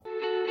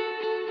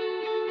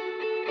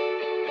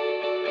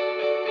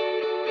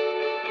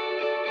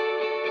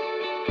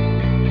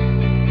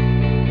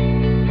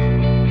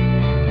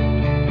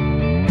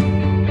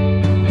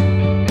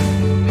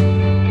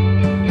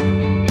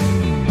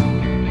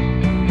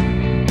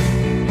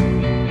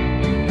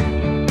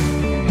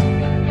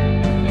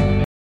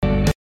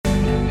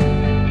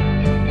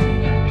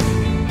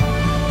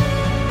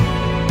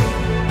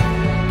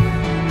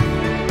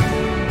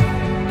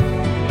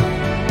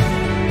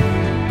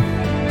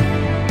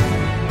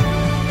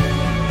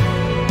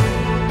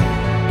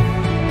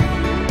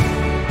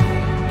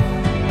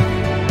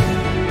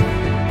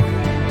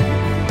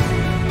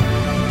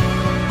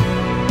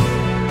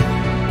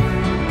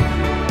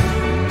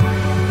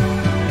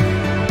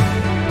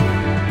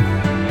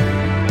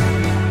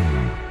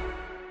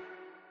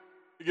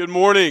Good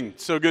morning.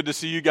 So good to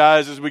see you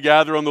guys as we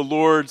gather on the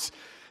Lord's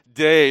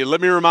Day. Let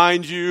me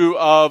remind you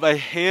of a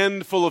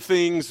handful of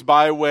things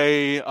by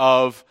way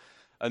of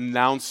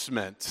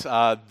announcement.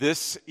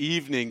 This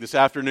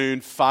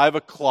afternoon, 5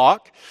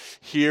 o'clock,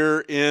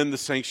 here in the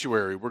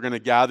sanctuary, we're going to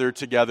gather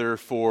together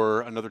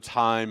for another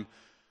time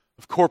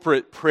of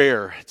corporate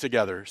prayer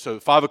together.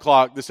 So 5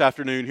 o'clock this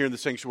afternoon here in the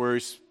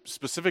sanctuary,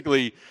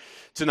 specifically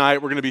tonight,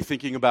 we're going to be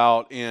thinking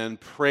about and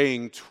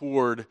praying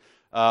toward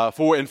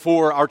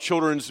for our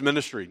children's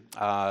ministry.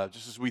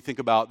 Just as we think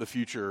about the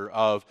future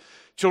of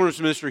children's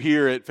ministry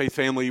here at Faith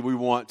Family, we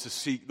want to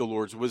seek the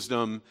Lord's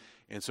wisdom.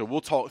 And so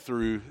we'll talk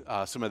through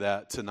some of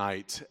that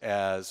tonight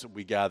as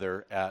we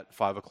gather at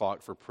 5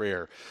 o'clock for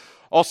prayer.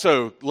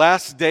 Also,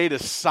 last day to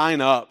sign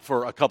up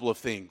for a couple of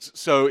things.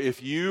 So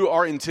if you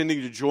are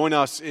intending to join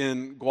us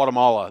in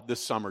Guatemala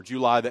this summer,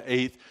 July the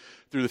 8th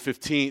through the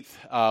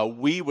 15th,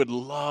 we would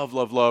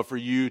love for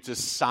you to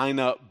sign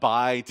up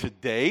by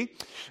today.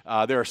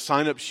 There are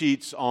sign-up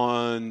sheets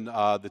on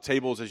the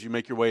tables as you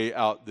make your way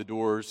out the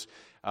doors.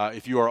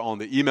 If you are on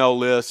the email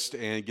list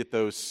and get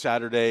those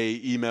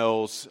Saturday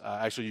emails,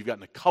 actually you've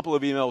gotten a couple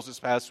of emails this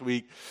past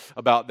week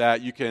about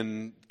that. You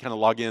can kind of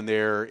log in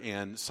there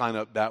and sign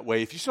up that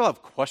way. If you still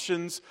have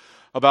questions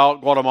about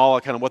Guatemala,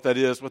 kind of what that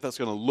is, what that's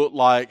going to look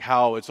like,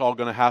 how it's all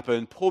going to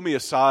happen, pull me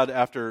aside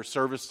after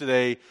service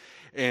today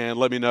and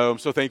let me know. I'm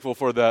so thankful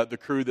for the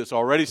crew that's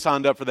already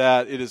signed up for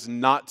that. It is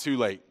not too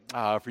late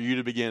for you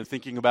to begin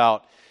thinking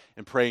about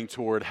and praying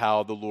toward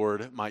how the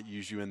Lord might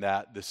use you in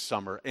that this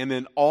summer. And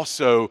then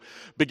also,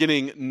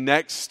 beginning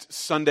next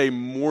Sunday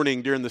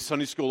morning during the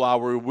Sunday school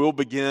hour, we'll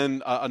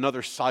begin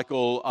another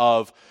cycle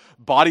of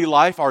Body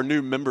Life, our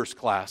new members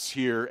class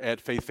here at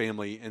Faith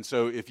Family. And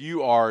so if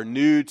you are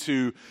new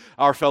to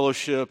our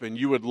fellowship and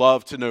you would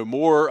love to know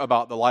more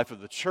about the life of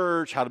the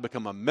church, how to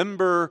become a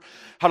member,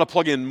 how to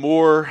plug in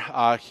more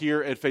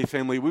here at Faith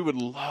Family, we would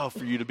love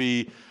for you to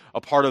be a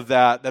part of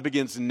that. That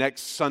begins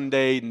next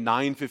Sunday,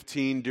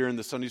 9:15 during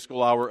the Sunday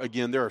school hour.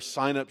 Again, there are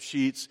sign-up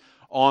sheets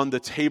on the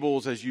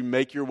tables as you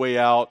make your way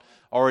out.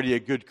 Already a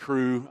good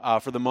crew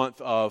for the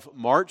month of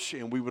March,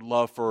 and we would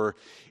love for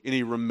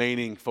any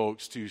remaining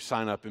folks to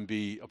sign up and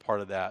be a part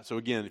of that. So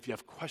again, if you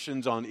have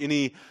questions on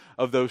any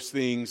of those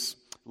things,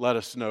 let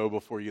us know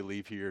before you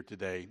leave here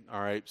today. All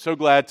right. So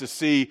glad to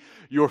see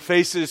your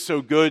faces.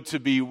 So good to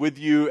be with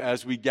you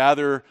as we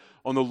gather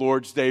on the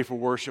Lord's Day for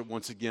worship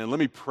once again. Let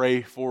me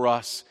pray for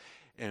us,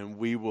 and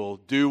we will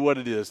do what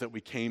it is that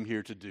we came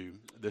here to do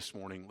this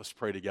morning. Let's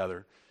pray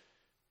together.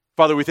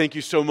 Father, we thank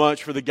you so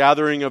much for the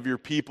gathering of your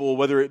people,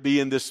 whether it be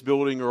in this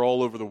building or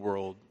all over the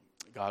world,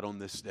 God, on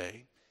this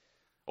day.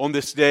 On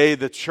this day,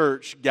 the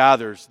church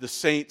gathers, the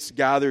saints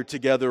gather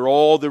together,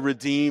 all the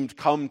redeemed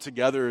come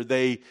together.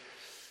 They,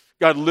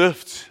 God,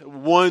 lift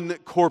one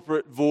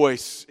corporate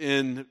voice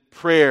in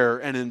prayer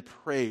and in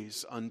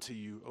praise unto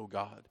you, O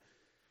God.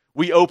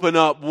 We open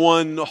up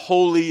one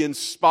holy,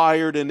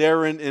 inspired,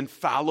 inerrant,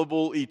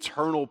 infallible,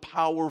 eternal,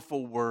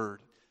 powerful word,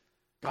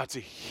 God, to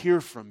hear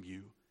from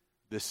you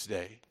this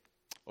day.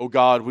 Oh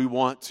God, we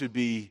want to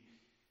be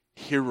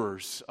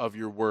hearers of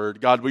your word.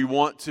 God, we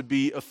want to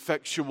be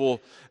effectual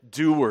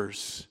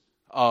doers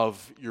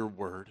of your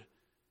word.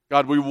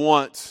 God, we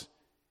want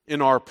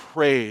in our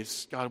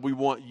praise, God, we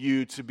want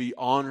you to be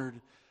honored,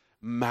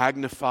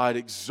 magnified,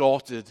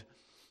 exalted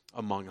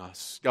among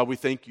us. God, we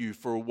thank you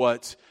for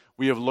what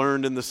we have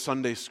learned in the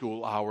Sunday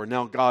school hour.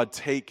 Now, God,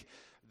 take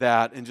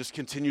that and just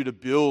continue to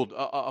build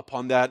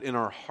upon that in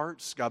our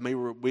hearts. God,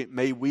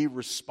 may we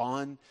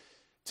respond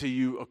to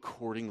you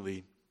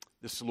accordingly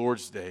this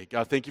Lord's Day.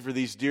 God, thank you for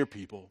these dear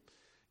people.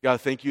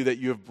 God, thank you that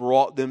you have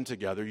brought them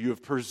together. You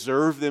have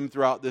preserved them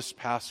throughout this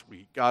past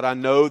week. God, I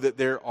know that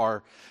there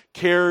are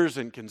cares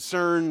and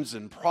concerns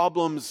and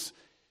problems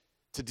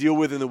to deal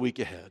with in the week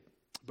ahead.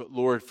 But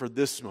Lord, for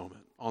this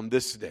moment, on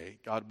this day,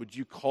 God, would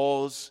you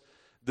cause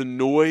the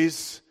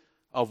noise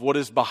of what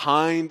is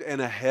behind and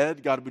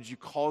ahead, God, would you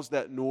cause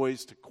that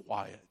noise to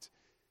quiet?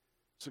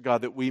 So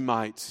God, that we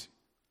might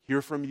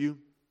hear from you,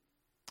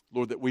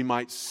 Lord, that we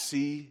might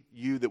see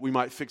you, that we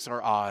might fix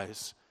our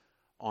eyes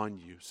on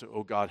you. So,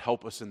 oh God,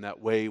 help us in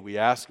that way. We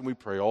ask and we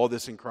pray all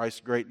this in Christ's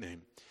great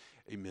name.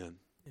 Amen.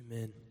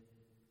 Amen.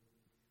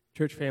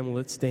 Church family,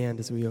 let's stand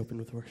as we open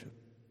with worship.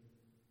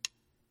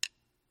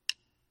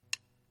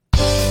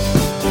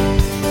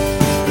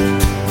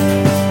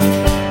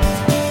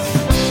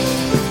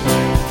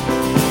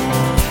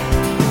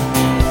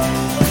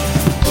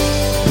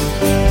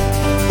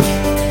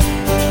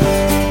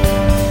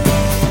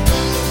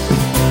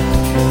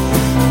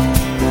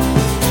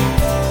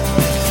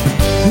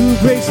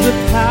 Breaks the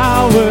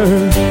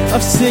power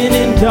of sin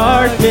and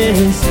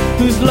darkness,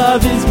 whose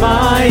love is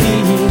mighty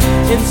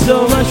and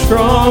so much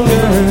stronger.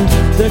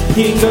 The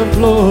King of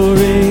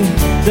glory,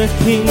 the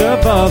King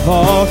above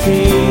all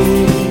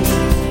kings,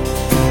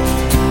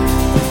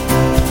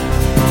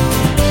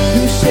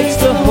 who shakes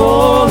the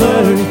whole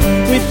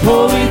earth with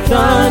holy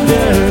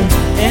thunder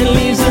and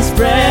leaves us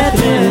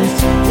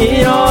breathless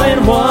in awe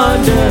and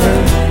wonder.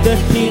 The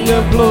King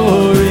of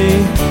glory,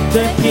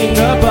 the King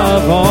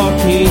above all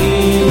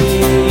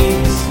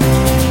kings.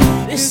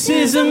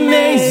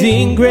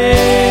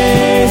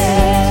 grace.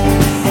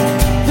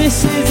 This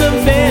is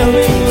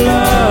unfailing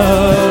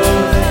love,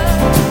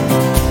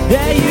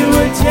 that you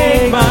would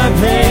take my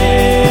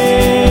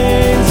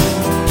place,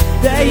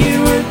 that you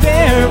would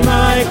bear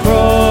my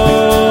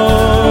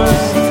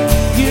cross.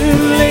 You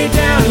laid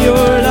down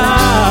your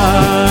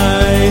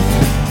life,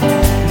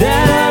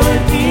 that I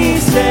would be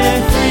set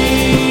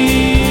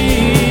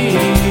free.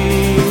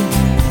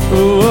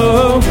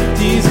 Oh,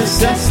 Jesus,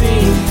 I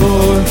sing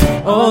for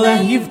all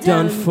that you've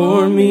done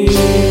for me.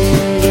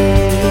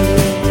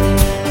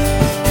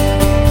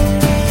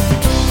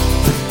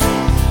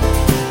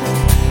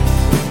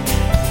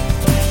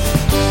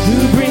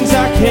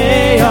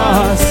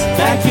 Chaos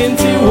back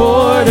into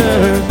order,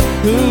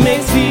 who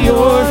makes the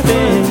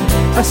orphan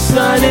a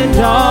son and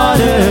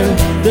daughter,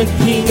 the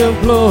King of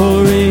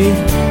glory,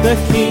 the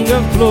King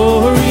of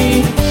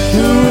glory,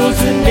 who rules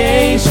the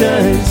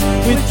nations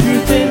with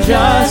truth and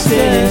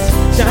justice,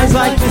 shines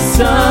like the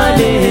sun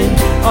in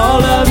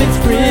all of its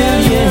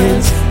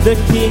brilliance, the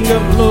King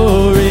of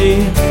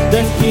glory,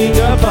 the King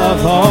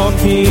above all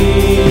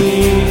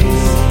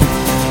kings.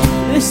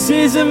 This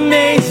is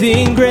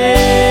amazing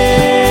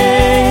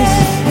grace.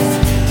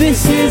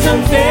 This is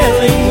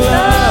unfailing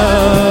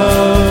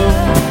love,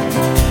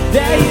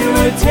 that you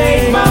would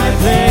take my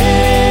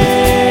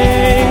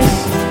place,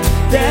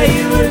 that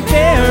you would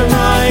bear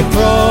my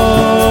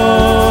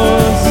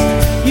cross.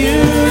 You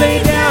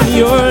laid down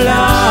your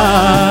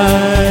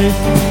life,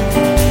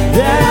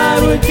 that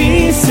I would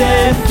be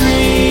set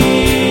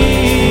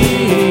free.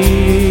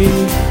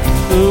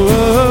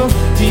 Oh,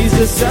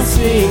 Jesus, I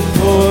sing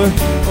for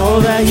all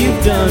that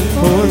you've done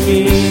for me.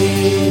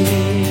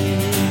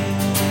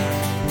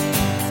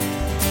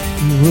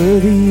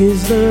 Worthy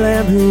is the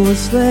Lamb who was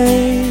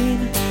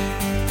slain,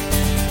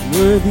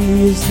 worthy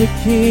is the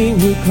King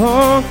who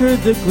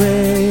conquered the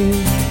grave,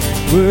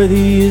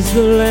 worthy is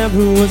the Lamb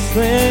who was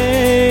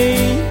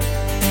slain,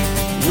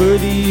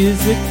 worthy is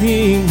the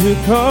King who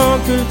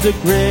conquered the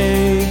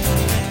grave,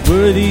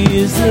 worthy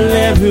is the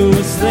Lamb who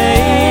was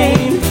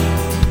slain,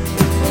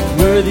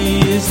 worthy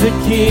is the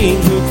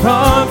King who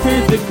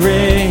conquered the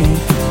grave,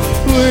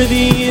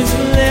 worthy is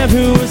the Lamb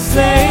who was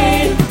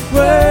slain,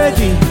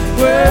 worthy,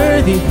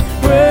 worthy,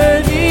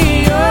 worthy.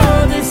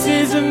 Oh, this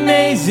is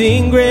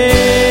amazing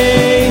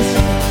grace.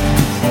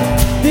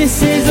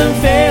 This is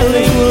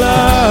unfailing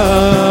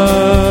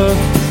love,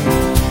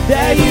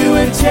 that you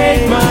would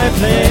take my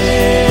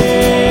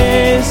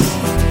place,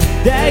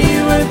 that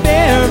you would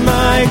bear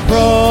my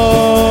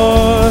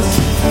cross.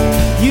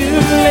 You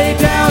laid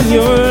down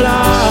your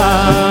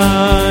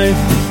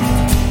life,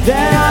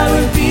 that I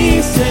would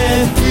be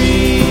set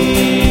free.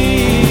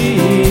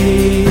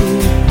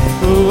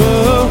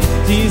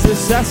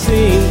 Jesus, I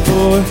sing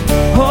for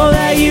all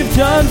that you've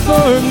done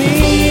for me.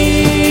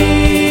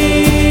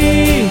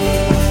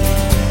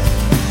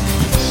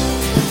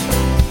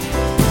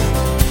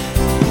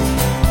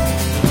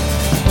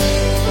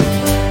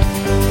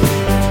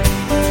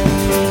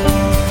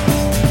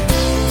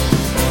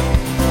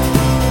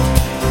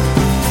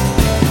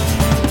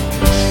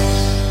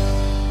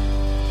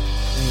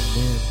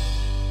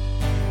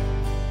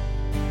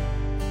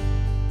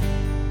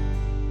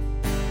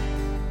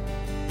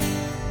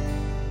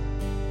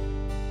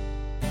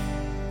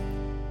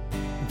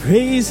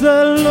 Praise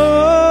the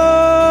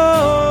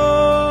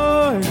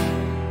Lord,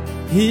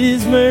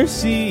 His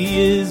mercy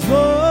is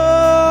more.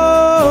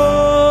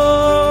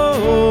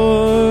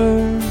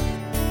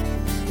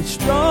 It's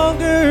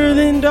stronger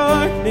than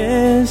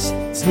darkness,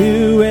 it's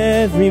new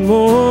every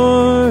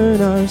morn.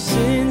 Our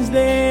sins,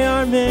 they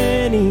are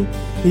many,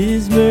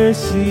 His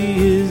mercy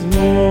is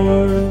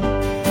more.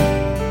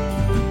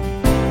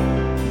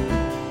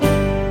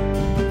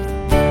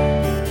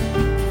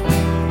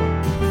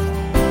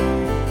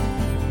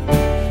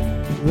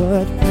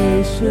 What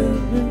patient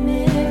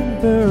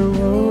remember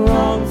what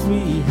wrongs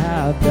we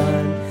have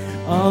done.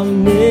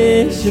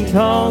 Omniscient,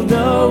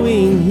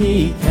 all-knowing,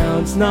 He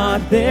counts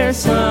not their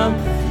sum.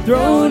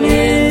 Thrown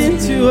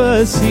into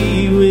a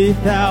sea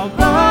without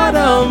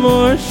bottom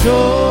or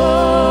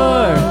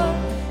shore.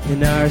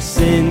 And our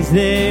sins,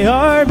 they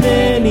are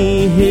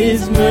many,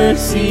 His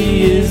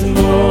mercy is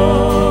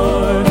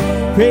more.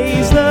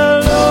 Praise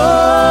the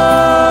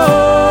Lord,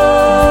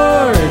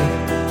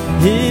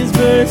 His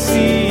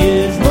mercy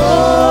is more.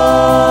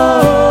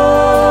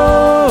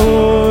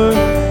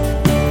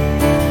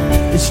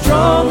 It's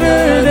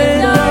stronger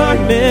than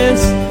darkness,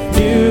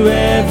 new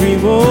every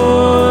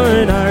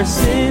morn. Our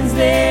sins,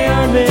 they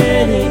are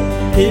many,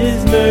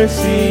 His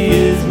mercy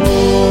is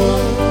more.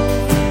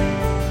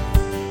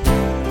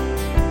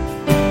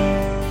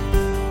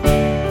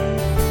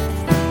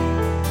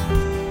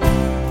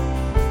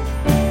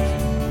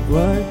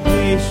 What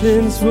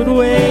patience would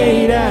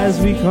wait as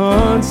we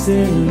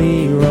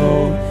constantly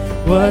roam.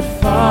 What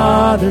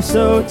Father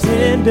so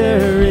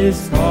tender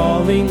is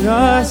calling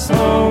us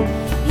home.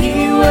 He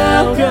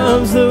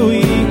welcomes the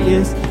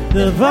weakest,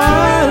 the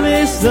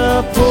vilest,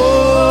 the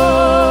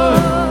poor.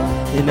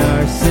 In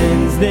our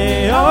sins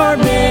they are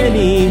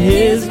many,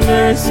 His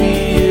mercy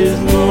is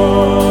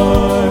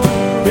more.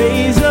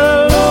 Praise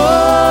the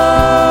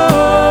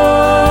Lord.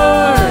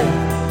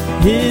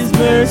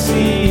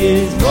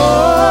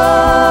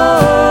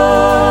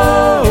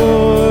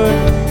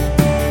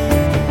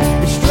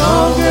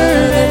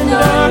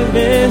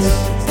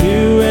 darkness,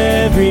 to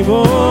every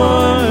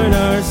morn.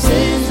 Our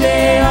sins,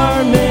 they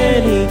are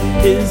many,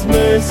 His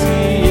mercy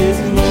is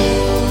more.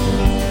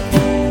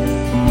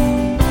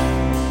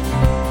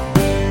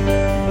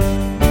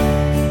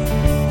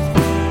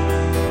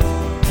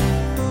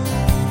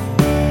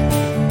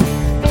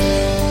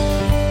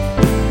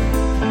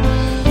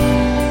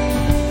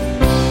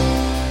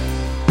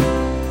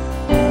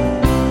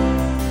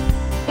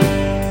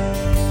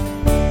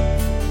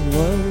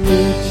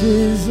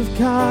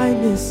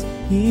 Kindness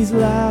He's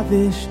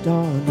lavished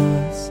on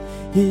us.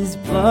 His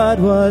blood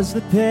was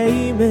the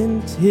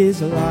payment,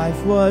 His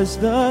life was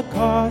the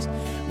cost.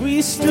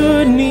 We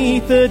stood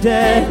 'neath a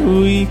debt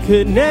we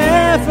could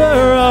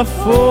never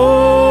afford.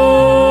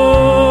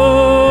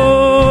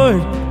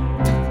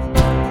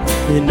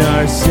 And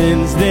our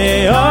sins,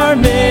 they are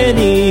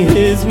many,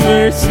 His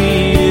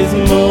mercy is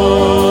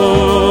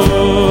more.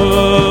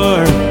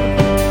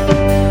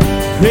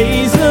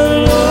 Praise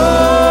the Lord,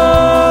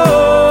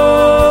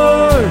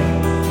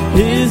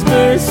 His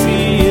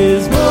mercy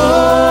is more.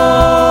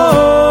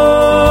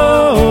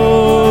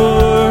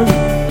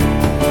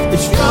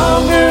 It's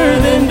stronger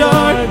than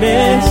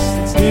darkness,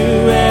 it's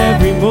new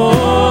every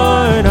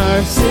morn.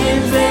 Our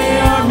sins, they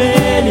are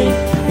many,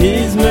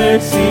 His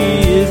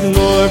mercy is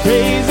more.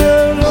 Praise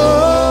the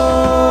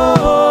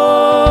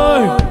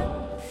Lord,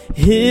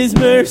 His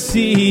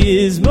mercy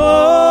is more.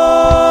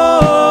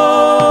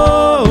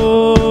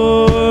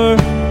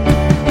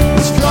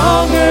 It's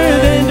stronger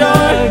than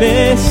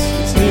darkness,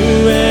 it's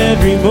new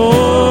every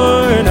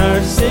morn.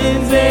 Our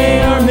sins,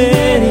 they are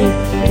many,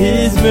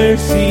 His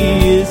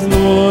mercy is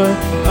more.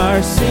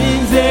 Our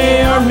sins,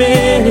 they are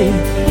many,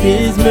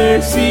 His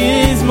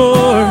mercy is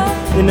more.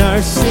 And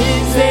our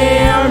sins,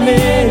 they are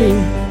many,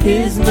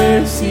 His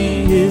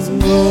mercy is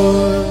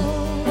more.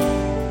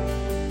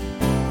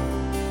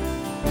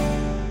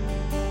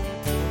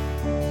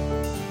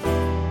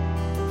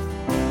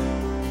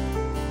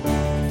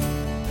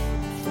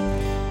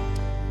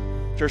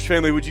 Church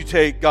family, would you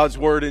take God's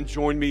word and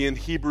join me in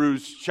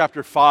Hebrews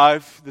chapter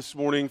 5 this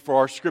morning for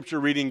our scripture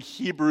reading?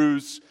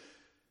 Hebrews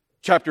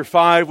chapter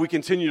 5. We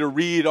continue to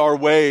read our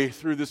way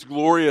through this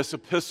glorious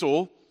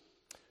epistle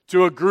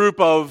to a group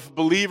of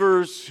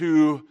believers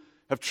who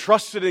have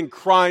trusted in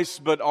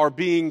Christ but are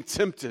being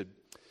tempted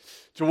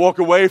to walk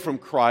away from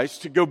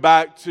Christ, to go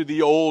back to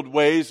the old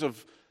ways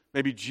of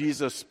maybe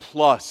Jesus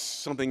plus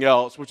something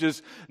else, which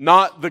is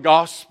not the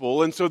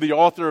gospel. And so the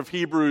author of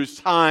Hebrews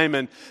time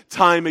and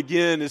time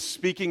again is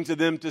speaking to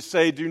them to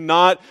say, do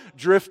not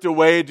drift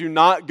away, do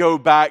not go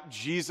back.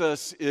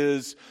 Jesus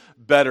is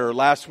better.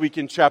 Last week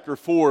in chapter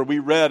 4, we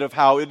read of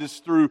how it is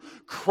through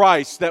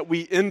Christ that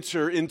we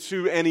enter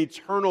into an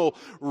eternal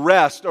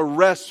rest, a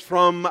rest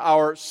from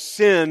our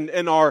sin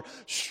and our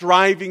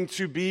striving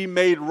to be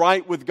made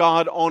right with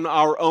God on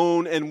our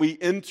own. And we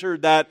enter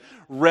that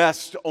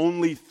rest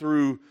only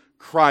through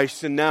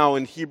Christ. And now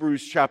in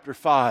Hebrews chapter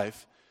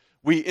 5,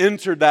 we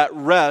enter that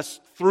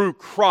rest through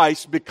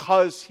Christ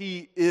because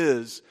He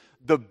is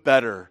the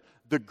better,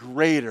 the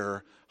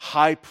greater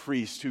high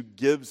priest who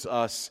gives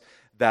us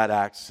that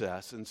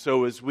access. And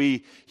so as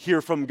we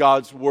hear from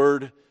God's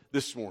word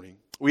this morning,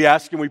 we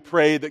ask and we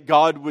pray that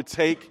God would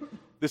take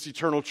this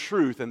eternal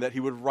truth and that He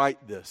would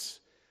write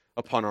this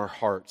upon our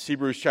hearts.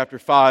 Hebrews chapter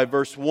 5,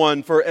 verse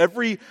 1, for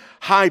every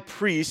high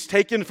priest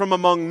taken from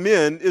among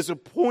men is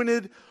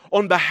appointed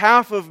on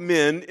behalf of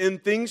men in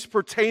things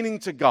pertaining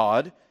to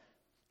God,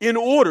 in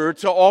order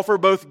to offer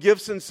both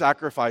gifts and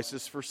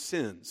sacrifices for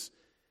sins.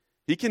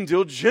 He can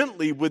deal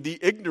gently with the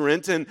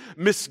ignorant and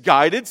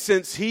misguided,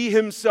 since He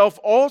Himself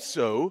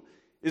also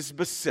is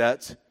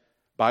beset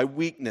by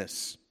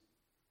weakness.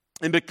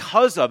 And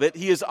because of it,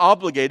 He is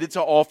obligated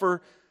to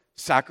offer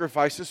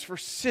sacrifices for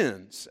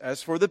sins,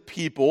 as for the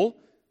people,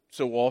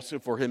 so also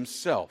for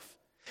Himself.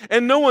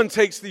 And no one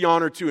takes the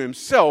honor to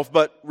himself,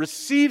 but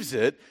receives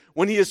it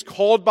when he is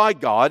called by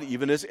God,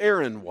 even as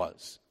Aaron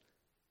was.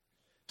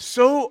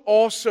 So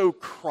also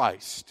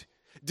Christ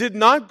did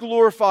not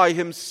glorify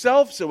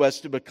Himself so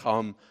as to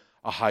become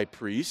a high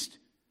priest,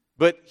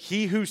 but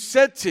He who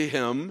said to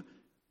Him,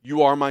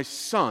 you are my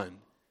Son,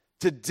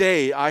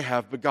 today I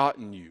have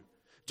begotten you.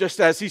 Just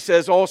as He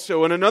says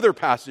also in another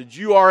passage,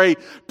 you are a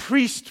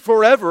priest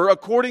forever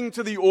according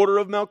to the order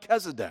of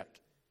Melchizedek.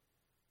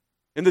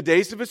 In the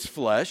days of His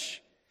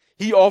flesh,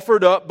 He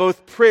offered up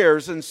both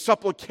prayers and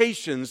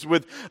supplications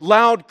with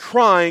loud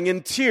crying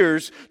and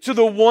tears to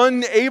the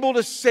one able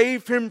to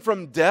save him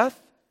from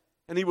death,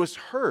 and He was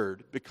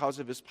heard because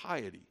of His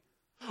piety.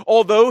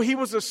 Although He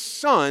was a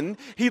son,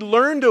 He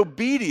learned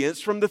obedience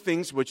from the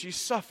things which He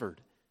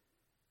suffered.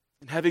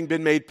 And having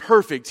been made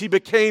perfect, He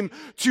became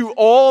to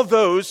all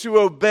those who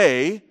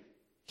obey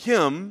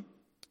Him,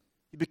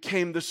 He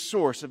became the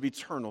source of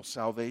eternal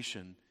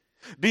salvation,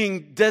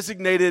 being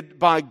designated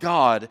by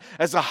God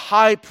as a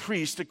high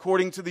priest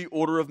according to the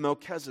order of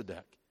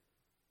Melchizedek.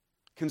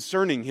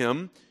 Concerning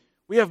Him,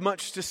 we have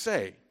much to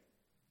say,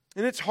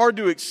 and it's hard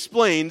to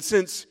explain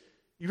since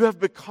you have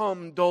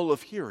become dull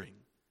of hearing.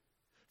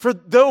 For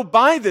though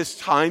by this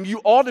time you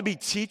ought to be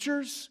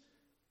teachers,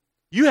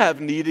 You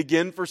have need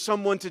again for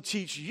someone to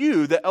teach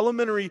you the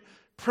elementary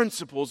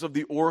principles of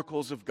the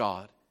oracles of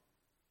God.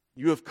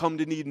 You have come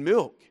to need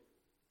milk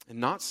and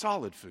not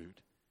solid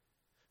food.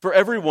 For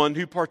everyone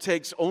who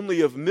partakes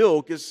only of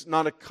milk is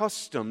not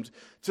accustomed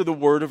to the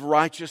word of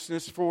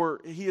righteousness,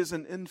 for he is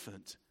an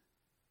infant.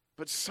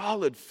 But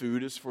solid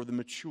food is for the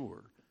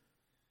mature,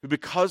 who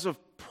because of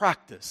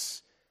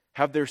practice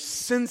have their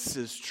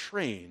senses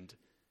trained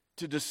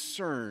to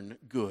discern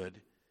good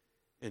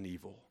and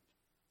evil.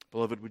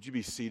 Beloved, would you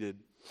be seated?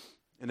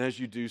 And as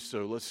you do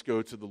so, let's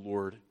go to the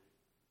Lord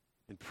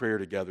in prayer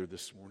together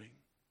this morning.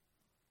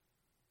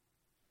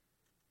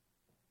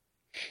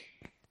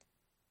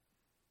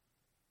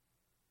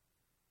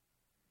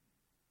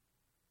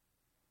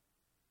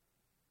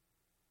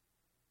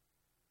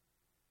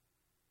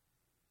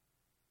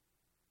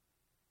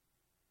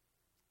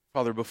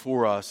 Father,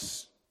 before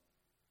us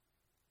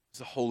is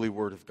the holy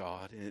word of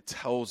God, and it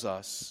tells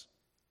us,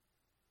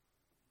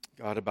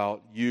 God,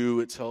 about you.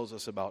 It tells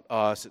us about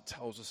us. It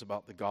tells us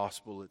about the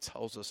gospel. It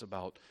tells us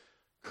about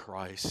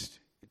Christ.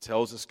 It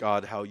tells us,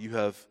 God, how you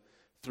have,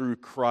 through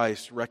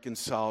Christ,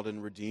 reconciled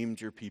and redeemed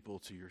your people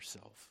to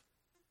yourself.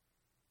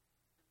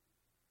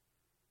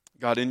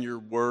 God, in your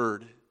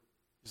word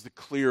is the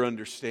clear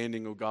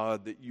understanding, O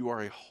God, that you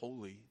are a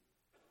holy,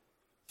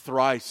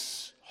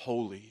 thrice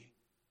holy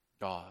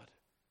God.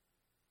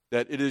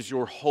 That it is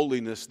your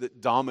holiness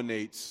that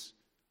dominates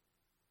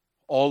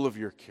all of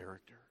your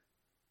character.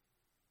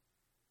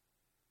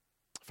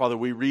 Father,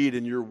 we read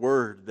in your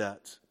word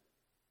that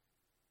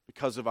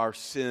because of our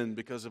sin,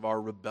 because of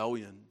our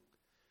rebellion,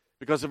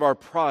 because of our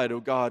pride, oh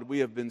God, we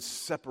have been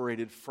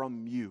separated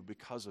from you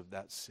because of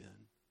that sin.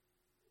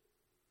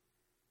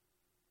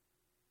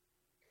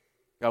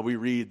 God, we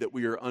read that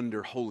we are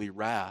under holy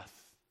wrath.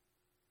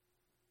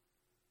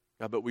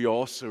 God, but we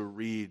also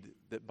read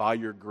that by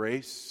your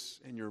grace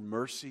and your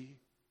mercy,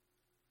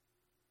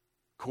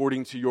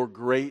 according to your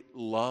great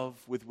love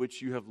with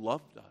which you have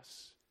loved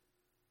us,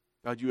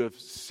 God, you have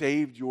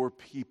saved your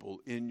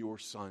people in your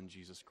Son,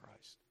 Jesus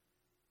Christ.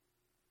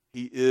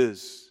 He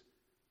is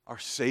our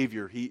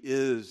Savior. He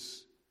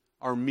is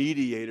our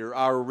mediator,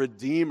 our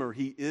Redeemer.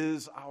 He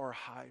is our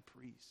high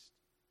priest.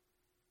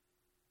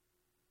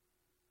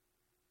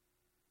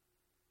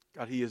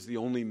 God, He is the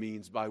only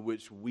means by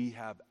which we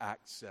have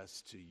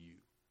access to you.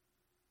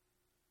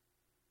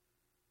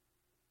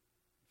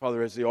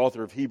 Father, as the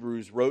author of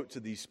Hebrews wrote to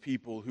these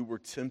people who were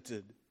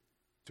tempted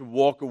to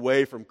walk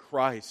away from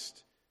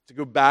Christ, to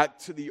go back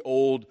to the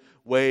old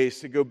ways,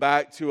 to go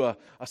back to a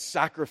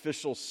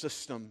sacrificial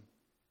system,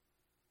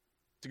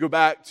 to go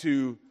back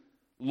to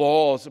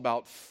laws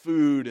about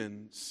food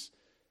and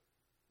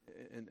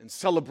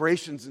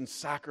celebrations and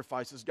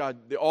sacrifices.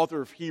 God, the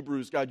author of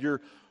Hebrews, God,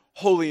 your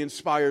holy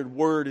inspired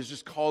word is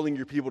just calling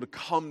your people to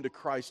come to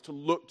Christ, to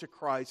look to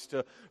Christ,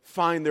 to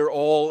find their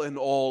all and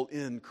all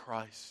in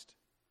Christ.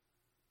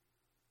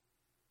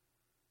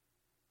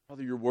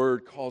 Father, your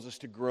word calls us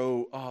to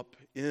grow up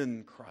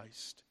in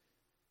Christ.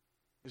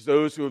 As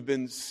those who have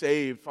been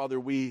saved, Father,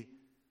 we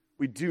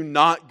do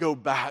not go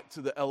back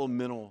to the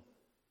elemental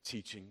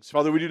teachings.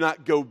 Father, we do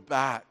not go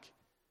back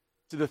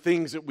to the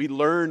things that we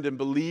learned and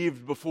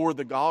believed before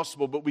the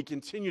gospel, but we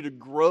continue to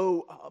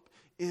grow up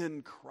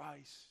in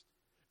Christ,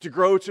 to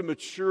grow to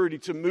maturity,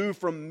 to move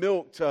from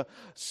milk to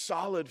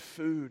solid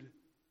food,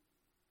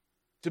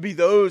 to be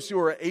those who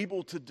are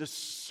able to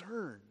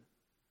discern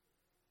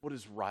what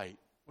is right,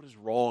 what is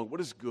wrong, what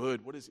is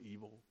good, what is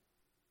evil,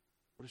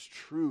 what is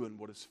true and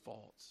what is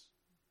false.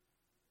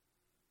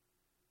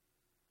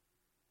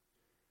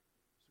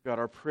 God,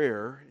 our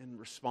prayer in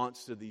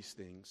response to these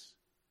things,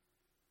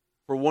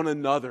 for one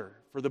another,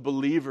 for the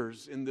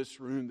believers in this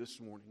room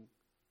this morning,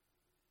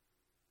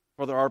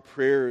 Father, our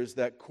prayer is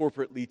that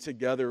corporately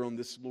together on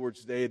this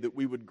Lord's Day that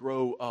we would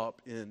grow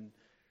up in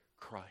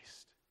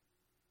Christ.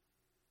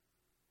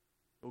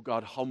 Oh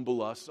God,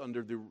 humble us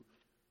under the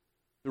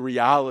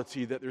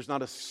reality that there's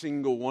not a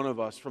single one of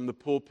us from the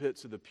pulpit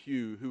to the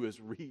pew who has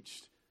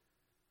reached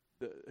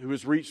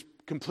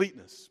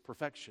completeness,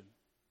 perfection.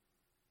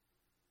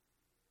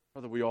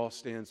 Father, we all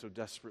stand so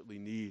desperately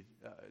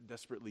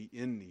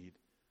in need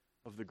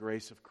of the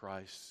grace of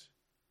Christ,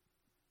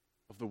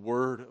 of the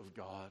Word of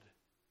God.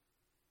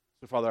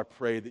 So, Father, I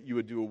pray that you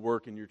would do a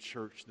work in your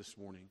church this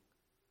morning.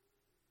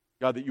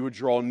 God, that you would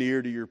draw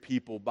near to your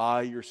people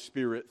by your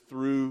Spirit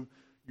through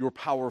your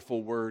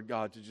powerful Word,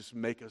 God, to just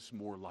make us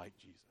more like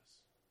Jesus.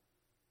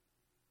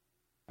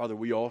 Father,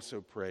 we also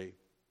pray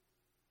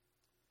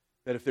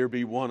that if there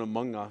be one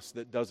among us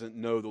that doesn't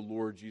know the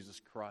Lord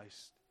Jesus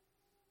Christ,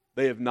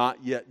 they have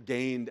not yet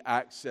gained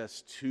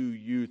access to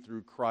you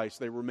through Christ.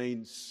 They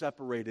remain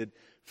separated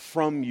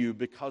from you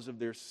because of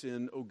their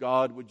sin. Oh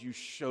God, would you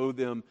show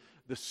them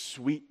the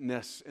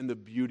sweetness and the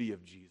beauty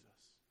of Jesus?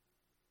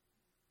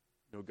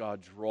 Oh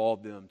God, draw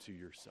them to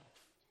yourself.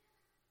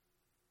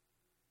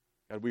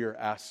 God, we are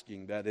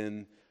asking that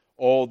in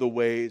all the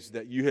ways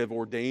that you have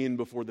ordained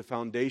before the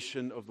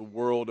foundation of the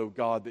world, oh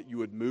God, that you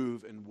would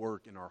move and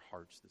work in our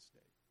hearts this day.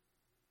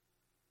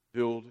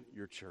 Build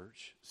your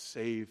church.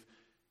 Save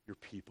your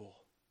people.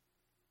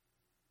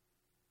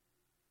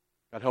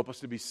 God, help us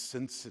to be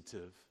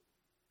sensitive,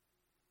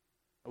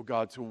 oh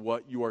God, to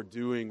what you are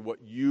doing,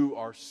 what you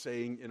are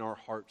saying in our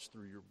hearts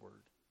through your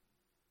word.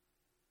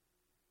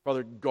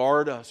 Father,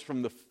 guard us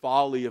from the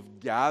folly of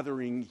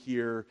gathering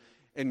here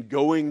and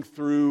going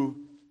through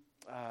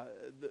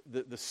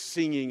the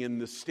singing and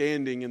the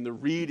standing and the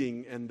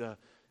reading and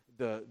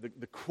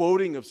the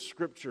quoting of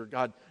Scripture.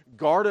 God,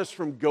 guard us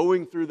from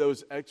going through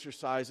those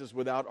exercises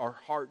without our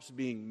hearts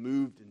being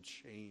moved and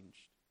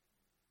changed.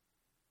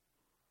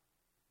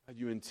 God,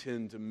 you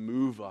intend to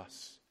move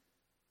us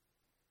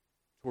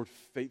toward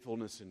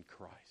faithfulness in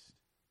Christ.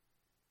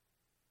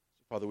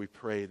 So, Father, we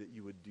pray that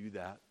you would do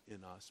that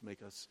in us.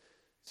 Make us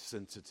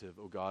sensitive,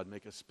 oh God.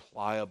 Make us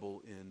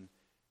pliable in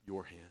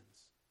your hands.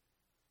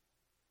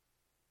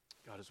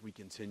 God, as we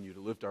continue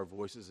to lift our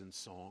voices in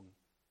song,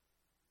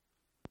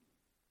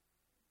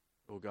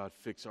 oh God,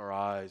 fix our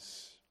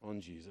eyes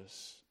on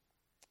Jesus,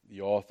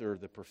 the author,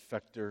 the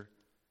perfecter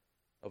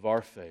of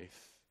our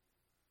faith.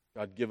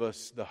 God, give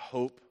us the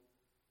hope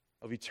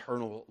of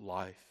eternal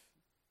life,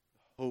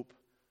 the hope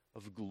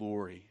of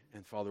glory,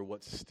 and Father,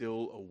 what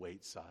still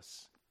awaits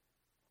us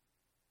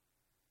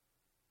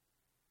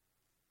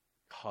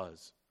because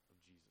of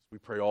Jesus. We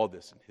pray all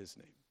this in His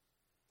name.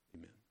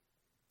 Amen.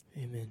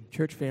 Amen.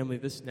 Church family,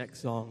 this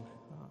next song,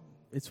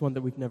 it's one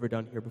that we've never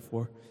done here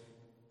before.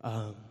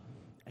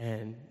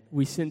 And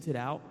we sent it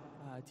out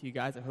to you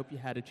guys. I hope you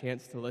had a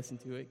chance to listen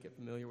to it, get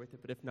familiar with it.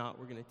 But if not,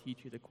 we're going to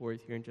teach you the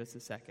chords here in just a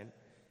second.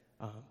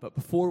 But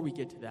before we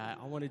get to that,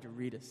 I wanted to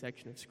read a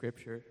section of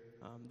Scripture,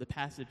 the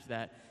passage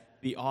that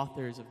the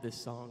authors of this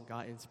song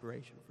got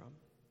inspiration from.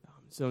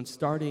 So in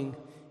starting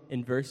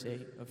in verse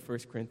 8 of 1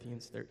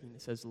 Corinthians 13,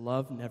 it says,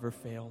 "Love never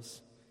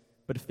fails,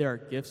 but if there are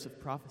gifts of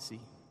prophecy,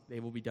 they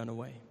will be done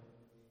away.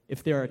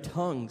 If there are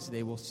tongues,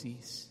 they will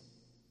cease.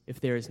 If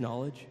there is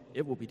knowledge,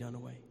 it will be done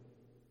away.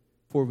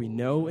 For we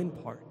know in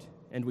part,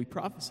 and we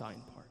prophesy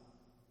in part.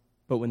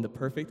 But when the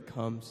perfect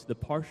comes, the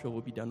partial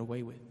will be done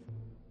away with.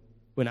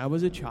 When I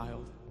was a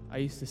child, I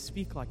used to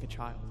speak like a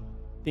child,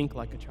 think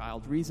like a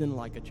child, reason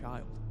like a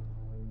child.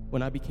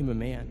 When I became a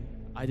man,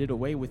 I did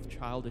away with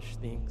childish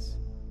things.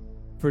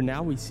 For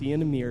now we see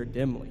in a mirror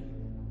dimly,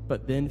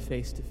 but then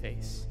face to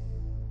face.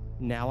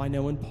 Now I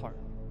know in part,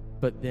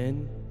 but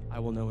then I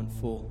will know in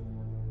full,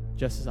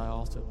 just as I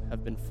also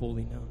have been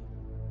fully known.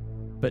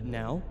 But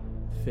now,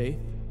 faith,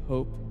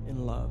 hope,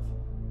 and love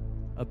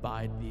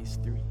abide these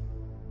three.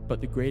 But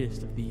the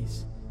greatest of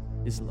these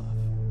is love."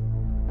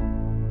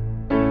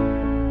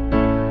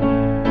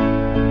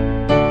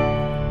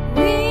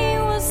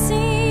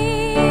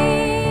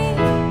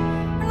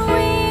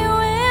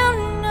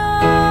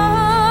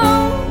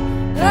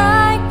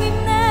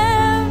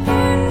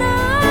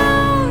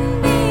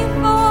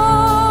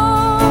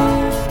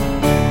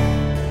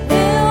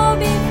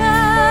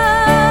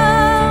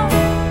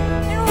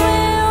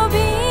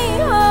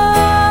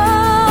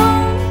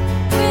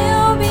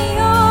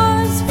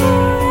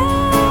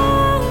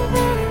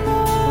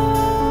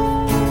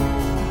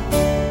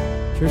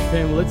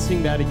 Let's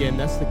sing that again.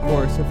 That's the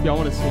chorus. If y'all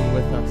want to sing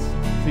with us,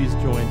 please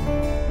join.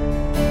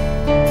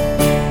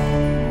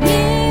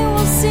 We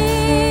will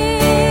see,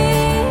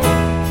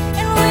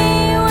 and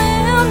we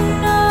will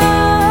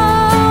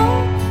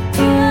know,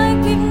 like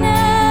we've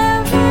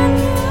never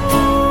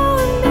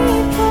known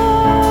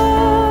before.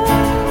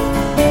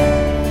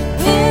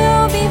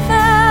 We'll be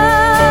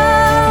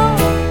found,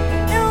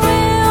 and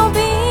we'll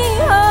be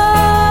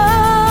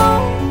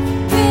home.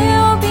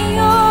 We'll be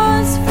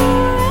yours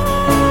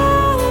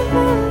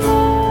forevermore.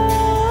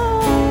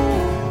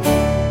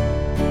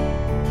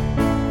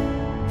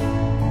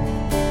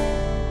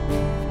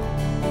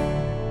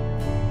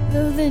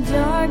 Though the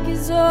dark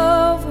is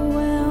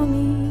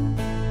overwhelming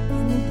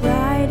and the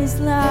brightest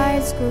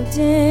lights grow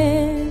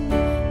dim,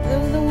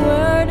 though the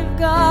word of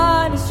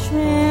God is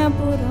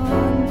trampled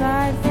on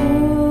by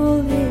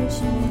foolish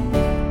men,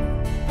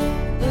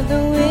 though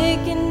the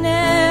wicked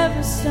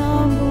never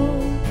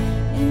stumble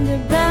and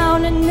they're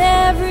bound in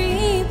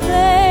every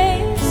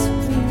place,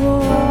 we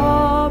will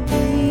all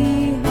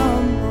be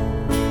humble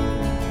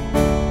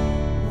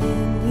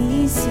when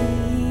we see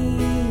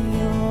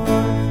your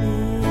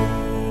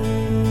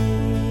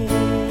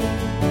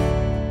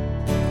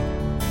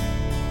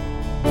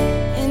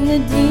and the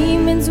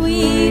demons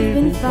we've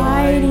been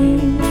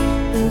fighting,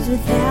 those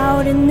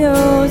without and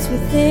those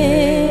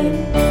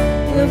within,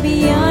 will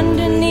be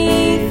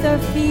underneath our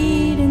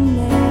feet and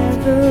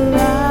never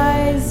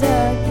rise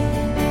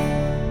again.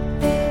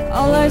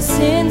 All our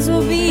sins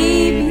will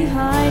be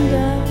behind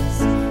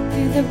us,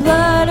 through the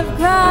blood of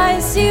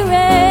Christ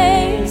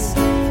erased,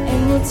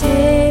 and we'll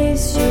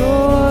taste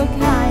your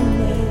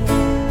kindness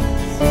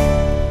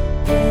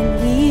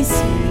when we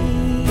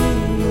see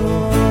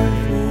your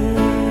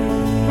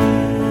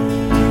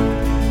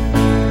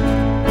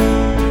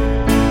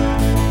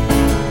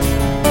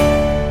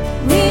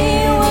we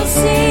will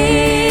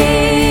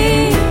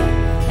see,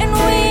 and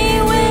we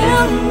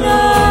will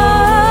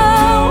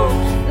know,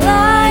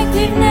 like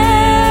we've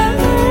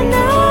never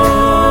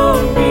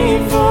known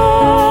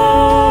before.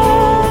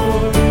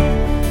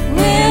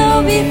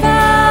 We'll be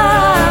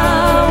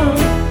found,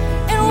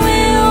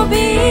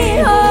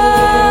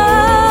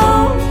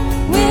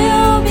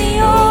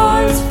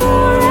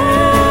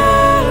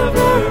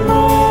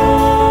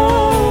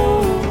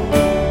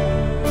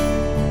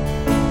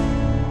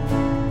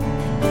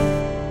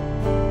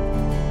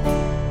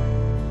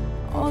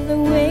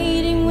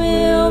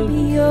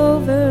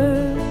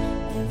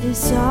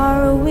 Every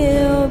sorrow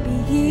will be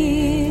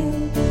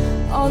healed.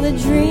 All the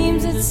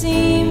dreams that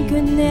seem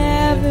could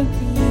never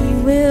be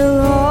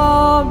will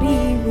all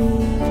be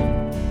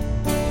real.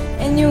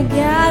 And you'll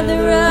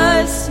gather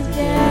us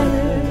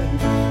together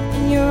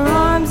in your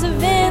arms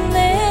of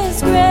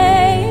endless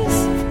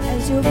grace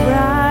as your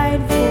bride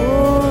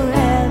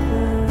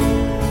forever.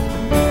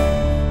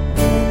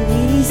 When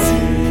we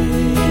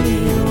see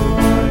your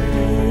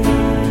face,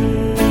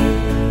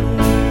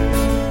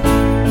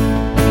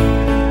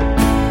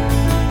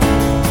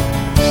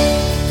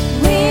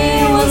 we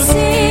will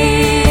see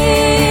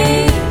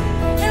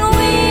and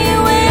we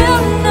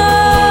will know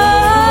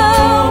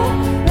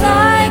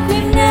like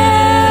we've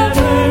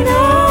never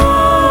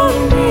known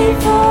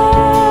before.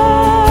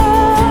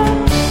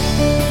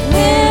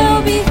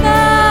 We'll be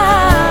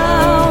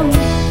found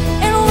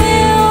and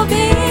we'll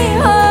be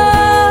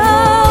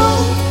whole.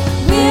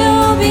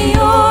 We'll be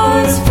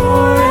yours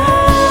forevermore.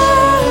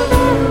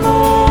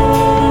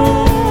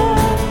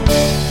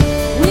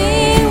 We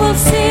will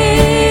see,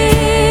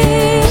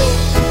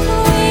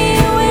 we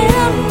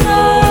will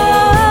know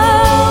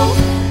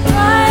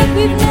like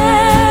we've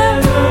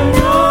never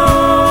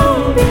known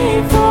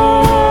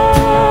before.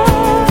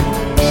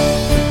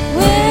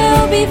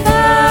 We'll be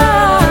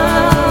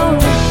found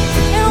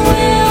and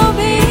we'll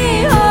be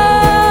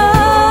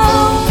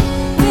whole.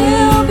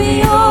 We'll be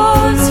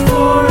yours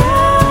forevermore.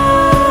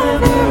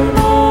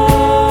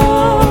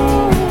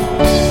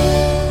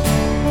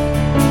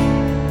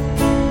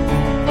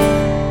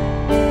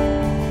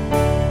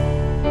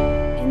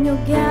 And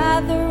you'll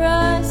gather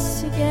us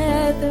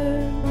together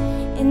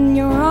in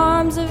your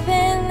arms of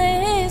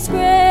endless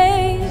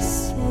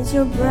grace as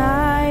your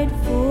bride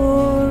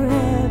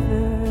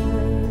forever.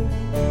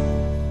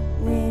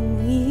 When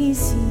we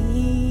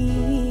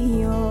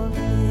see your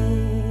face.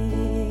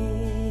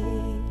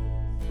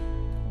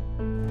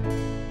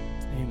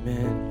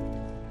 Amen.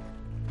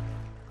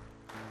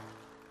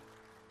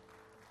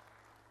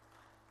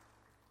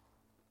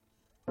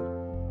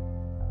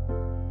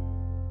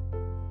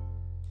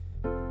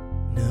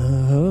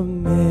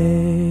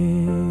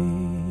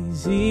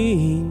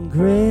 Amazing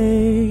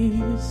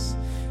grace,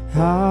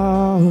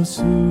 how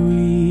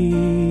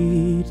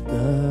sweet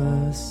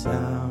the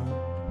sound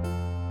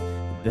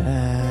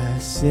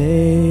that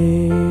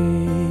saved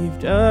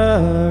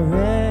a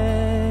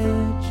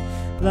wretch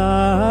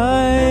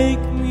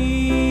like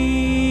me.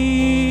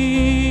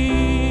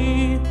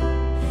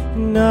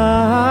 And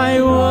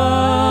I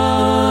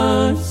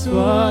once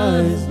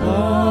was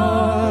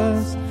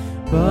lost,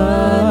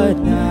 but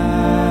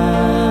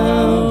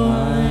now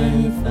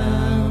I'm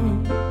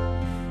found.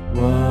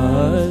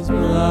 Was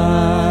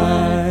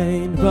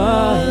blind,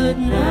 but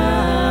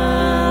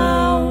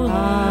now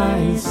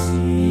I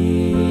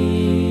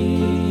see.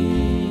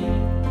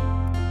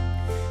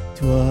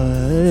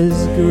 'Twas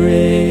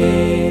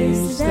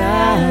grace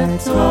that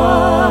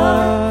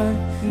taught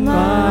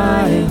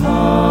my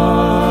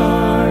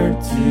heart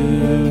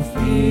to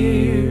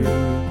fear,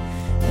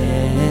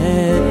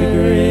 and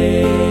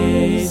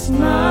grace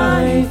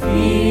my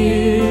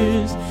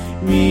fears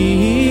relieved.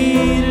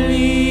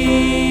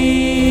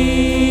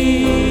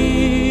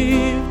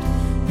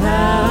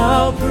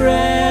 How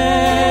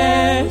precious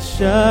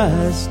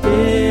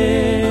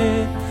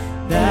did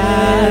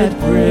that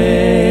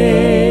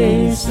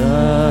grace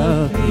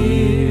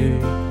appear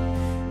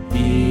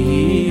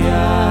the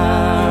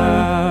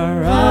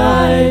hour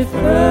I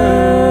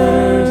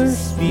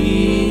first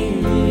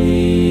believed.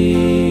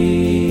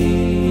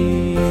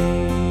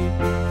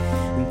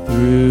 And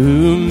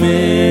through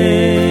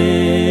many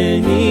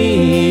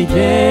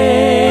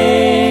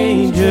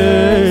dangers,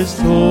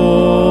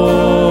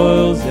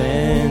 toils,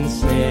 and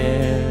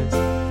snares,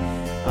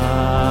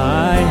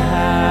 I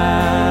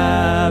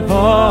have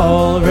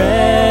already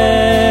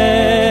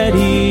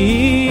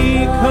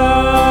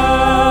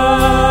come.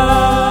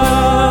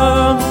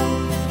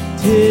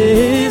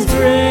 'Tis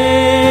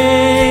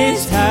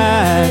grace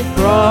hath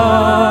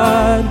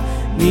brought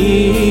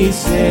me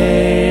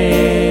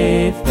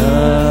safe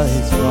thus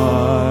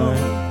far,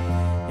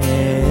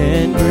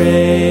 and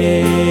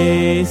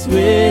grace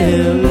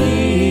will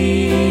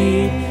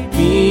lead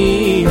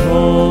me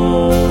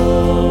home.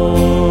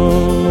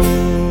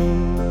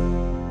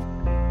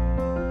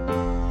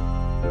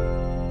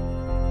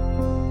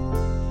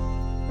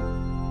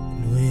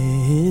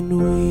 When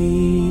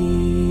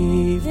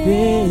we've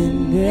been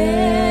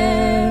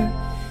there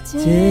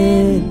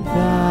 10,000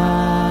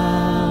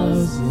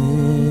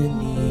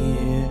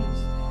 years,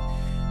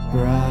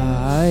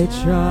 bright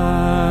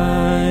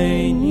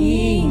shining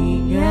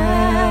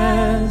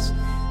as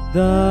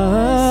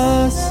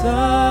the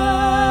sun,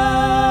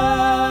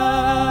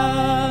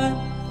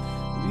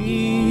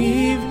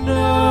 we've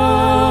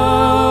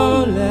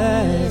no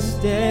less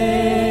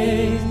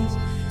days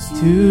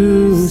to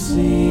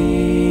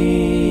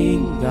sing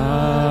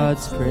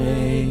God's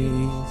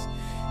praise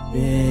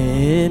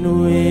than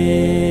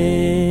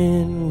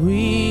when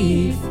we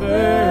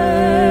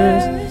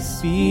first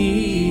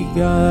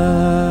begun.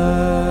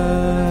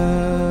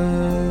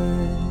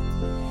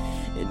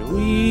 And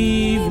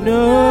we've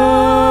no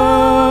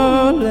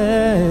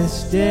less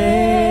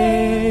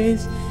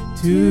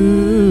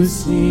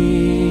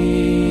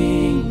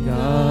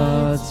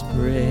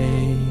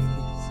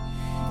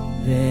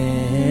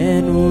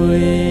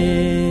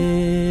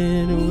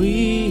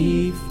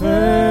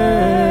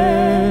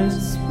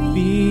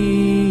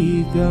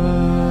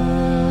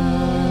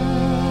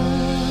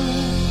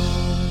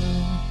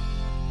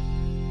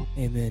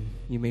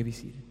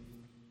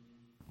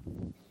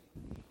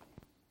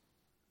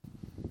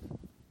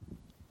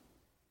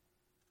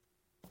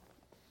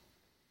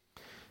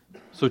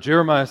So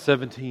Jeremiah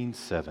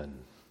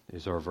 17:7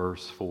 is our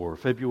verse for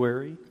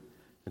February.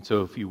 And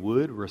so if you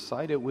would,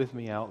 recite it with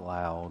me out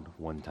loud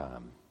one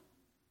time.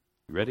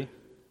 You ready?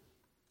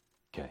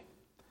 Okay.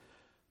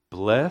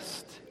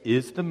 Blessed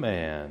is the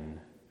man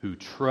who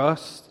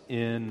trusts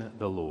in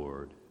the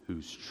Lord,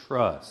 whose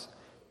trust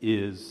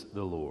is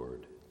the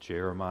Lord.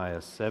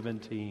 Jeremiah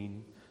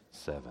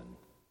 17:7.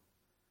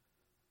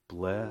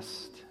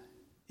 Blessed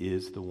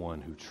is the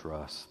one who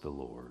trusts the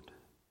Lord.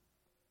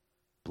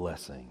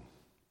 Blessing.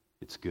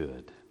 It's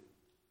good.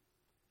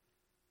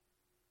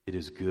 It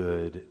is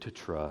good to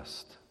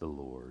trust the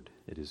Lord.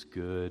 It is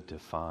good to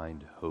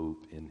find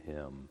hope in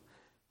Him.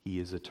 He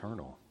is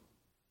eternal.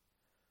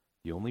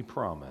 The only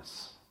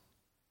promise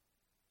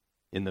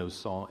in those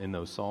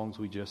songs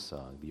we just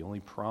sung, the only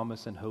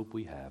promise and hope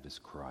we have is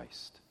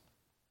Christ.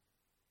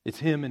 It's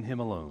Him and Him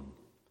alone.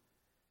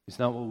 It's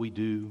not what we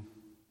do.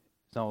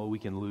 It's not what we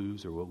can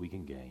lose or what we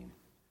can gain.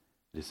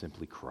 It is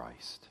simply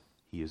Christ.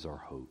 He is our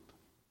hope.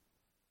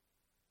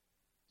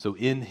 So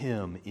in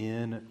Him,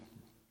 in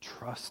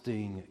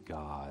trusting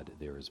God,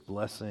 there is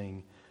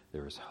blessing,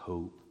 there is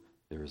hope,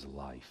 there is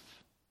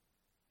life.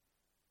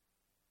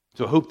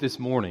 So I hope this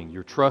morning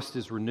your trust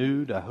is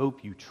renewed. I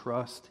hope you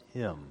trust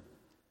Him.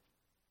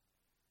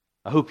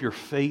 I hope your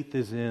faith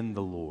is in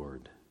the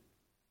Lord,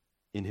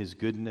 in His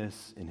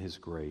goodness, in His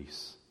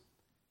grace,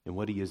 in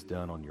what He has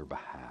done on your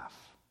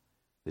behalf,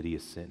 that He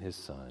has sent His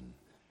Son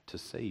to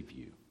save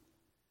you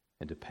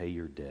and to pay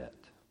your debt.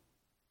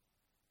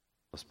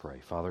 Let's pray.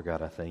 Father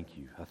God, I thank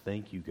you. I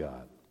thank you,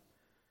 God,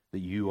 that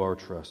you are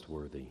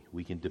trustworthy.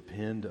 We can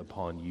depend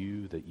upon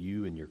you, that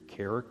you and your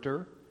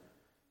character,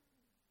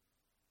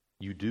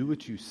 you do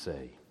what you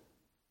say,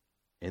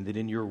 and that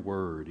in your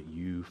word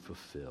you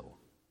fulfill.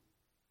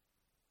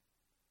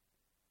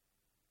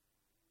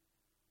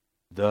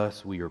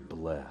 Thus we are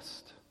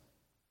blessed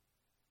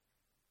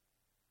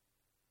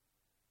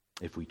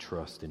if we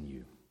trust in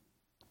you.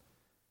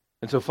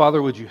 And so,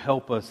 Father, would you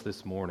help us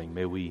this morning?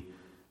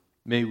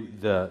 May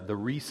the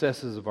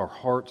recesses of our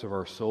hearts, of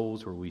our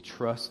souls, where we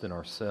trust in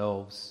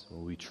ourselves,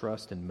 where we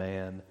trust in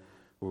man,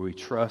 where we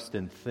trust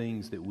in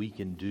things that we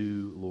can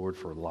do, Lord,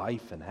 for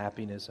life and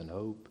happiness and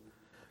hope.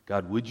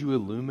 God, would you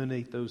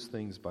illuminate those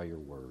things by your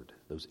word,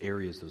 those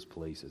areas, those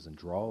places, and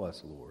draw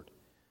us, Lord,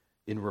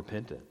 in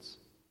repentance.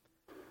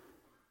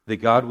 That,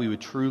 God, we would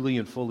truly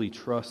and fully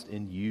trust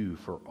in you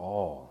for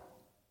all.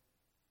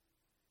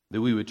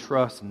 That we would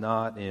trust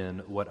not in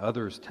what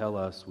others tell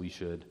us we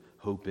should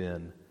hope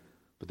in,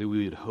 but that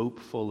we would hope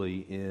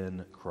fully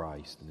in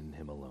Christ and in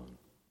Him alone.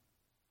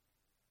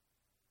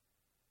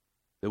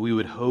 That we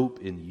would hope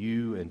in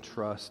you and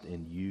trust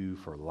in you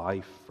for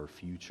life, for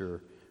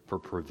future, for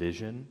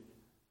provision.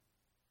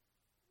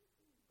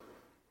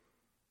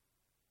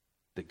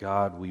 That,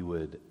 God, we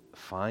would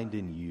find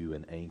in you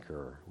an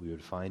anchor. We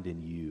would find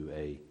in you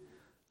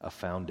a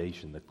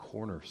foundation, the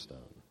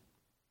cornerstone.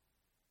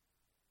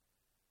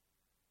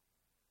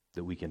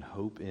 That we can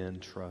hope in,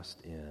 trust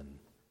in,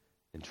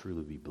 and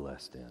truly be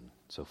blessed in.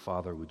 So,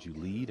 Father, would you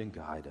lead and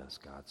guide us,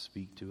 God?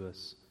 Speak to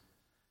us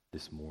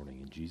this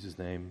morning. In Jesus'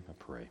 name I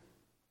pray.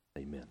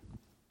 Amen.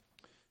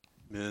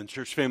 Amen.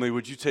 Church family,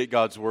 would you take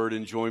God's word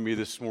and join me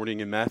this morning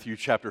in Matthew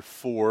chapter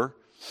 4.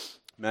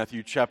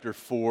 Matthew chapter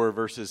 4,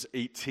 verses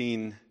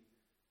 18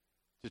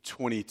 to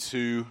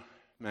 22.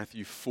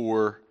 Matthew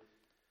 4,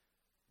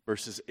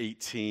 verses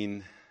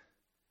 18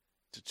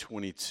 to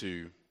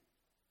 22.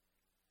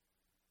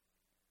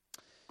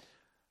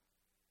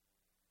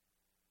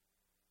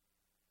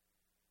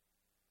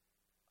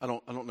 I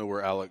don't know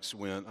where Alex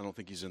went. I don't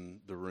think he's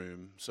in the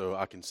room, so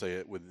I can say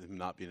it with him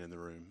not being in the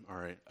room. All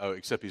right. Oh,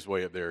 except he's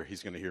way up there.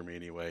 He's going to hear me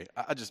anyway.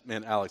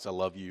 Man, Alex, I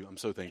love you. I'm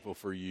so thankful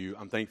for you.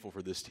 I'm thankful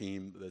for this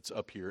team that's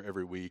up here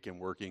every week and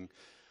working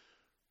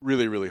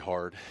really, really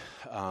hard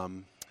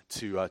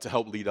to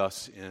help lead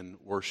us in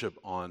worship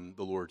on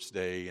the Lord's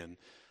Day. And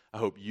I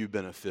hope you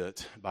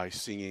benefit by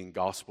singing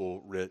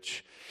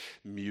gospel-rich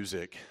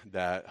music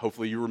that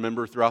hopefully you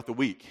remember throughout the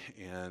week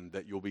and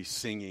that you'll be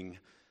singing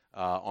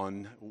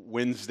on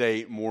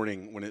Wednesday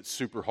morning when it's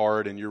super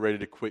hard and you're ready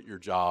to quit your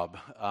job.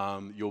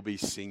 You'll be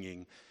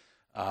singing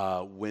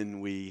When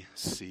We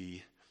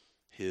See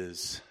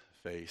His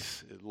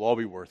Face. It'll all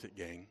be worth it,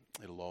 gang.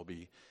 It'll all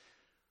be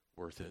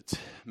worth it.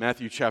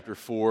 Matthew chapter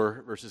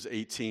 4, verses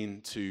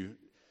 18 to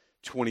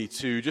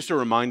 22. Just a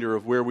reminder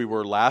of where we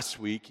were last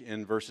week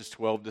in verses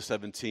 12 to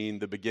 17,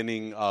 the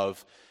beginning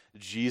of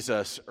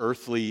Jesus'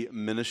 earthly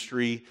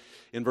ministry.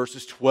 In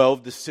verses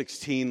 12 to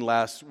 16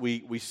 last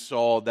week, we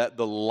saw that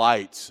the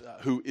light,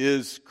 who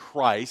is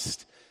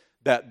Christ,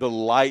 that the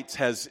light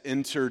has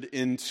entered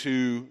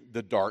into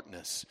the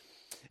darkness.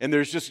 And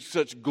there's just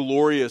such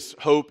glorious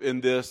hope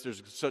in this.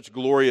 There's such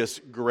glorious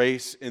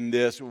grace in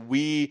this.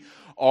 We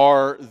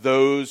are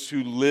those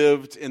who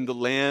lived in the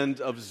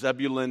land of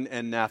Zebulun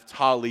and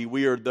Naphtali.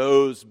 We are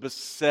those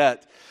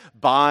beset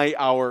by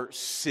our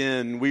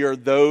sin. We are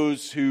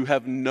those who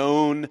have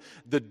known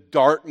the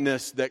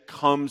darkness that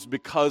comes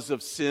because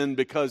of sin,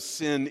 because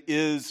sin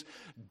is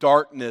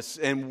darkness,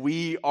 and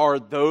we are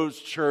those,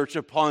 church,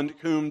 upon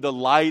whom the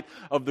light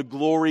of the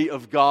glory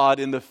of God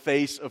in the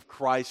face of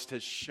Christ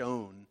has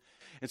shone.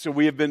 And so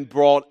we have been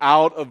brought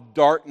out of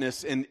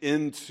darkness and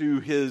into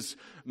His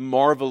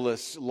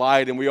marvelous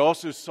light. And we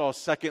also saw,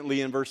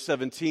 secondly, in verse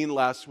 17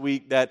 last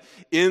week, that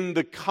in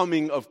the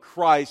coming of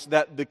Christ,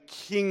 that the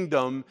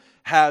kingdom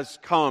has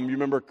come. You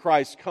remember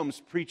Christ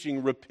comes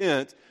preaching,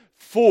 repent,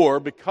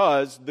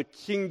 because the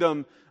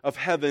kingdom of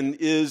heaven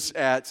is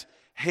at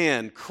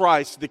hand.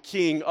 Christ, the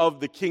King of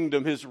the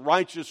kingdom, His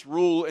righteous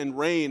rule and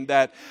reign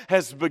that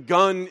has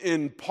begun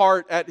in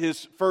part at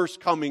His first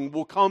coming,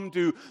 will come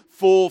to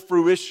full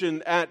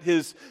fruition at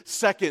His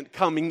second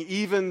coming,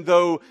 even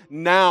though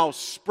now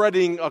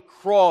spreading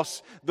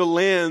across the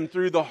land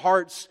through the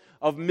hearts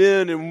of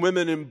men and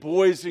women and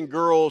boys and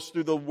girls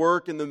through the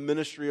work and the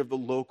ministry of the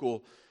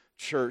local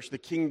church. The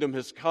kingdom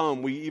has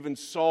come. We even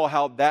saw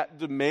how that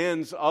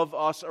demands of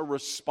us a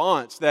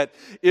response, that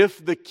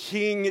if the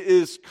King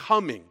is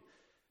coming,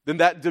 then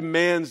that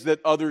demands that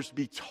others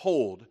be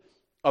told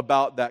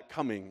about that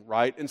coming,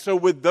 right? And so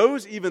with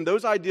those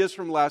ideas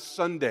from last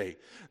Sunday,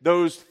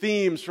 those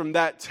themes from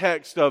that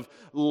text of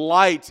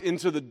light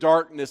into the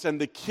darkness and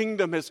the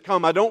kingdom has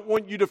come, I don't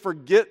want you to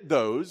forget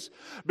those,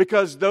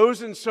 because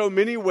those in so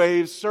many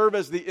ways serve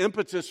as the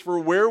impetus for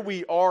where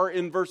we are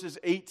in verses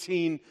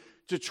 18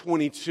 to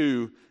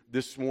 22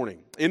 this morning.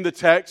 In the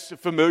text, a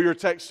familiar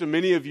text to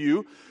many of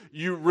you,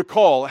 you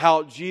recall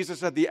how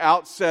Jesus at the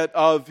outset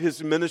of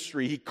His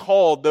ministry, He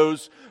called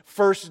those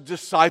first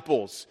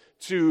disciples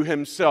to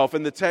Himself.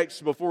 In the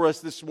text before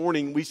us this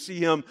morning, we see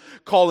Him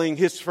calling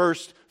His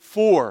first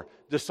 4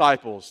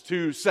 disciples,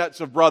 2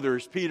 sets of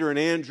brothers, Peter and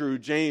Andrew,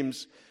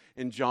 James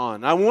and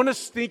John. I want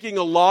us thinking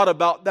a lot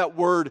about that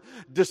word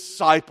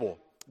disciple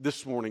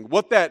this morning.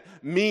 What that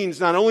means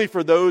not only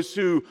for those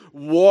who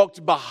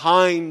walked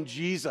behind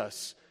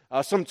Jesus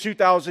some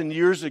 2,000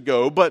 years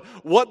ago, but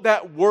what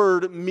that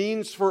word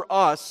means for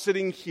us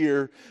sitting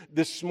here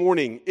this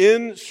morning.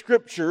 In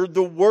Scripture,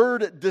 the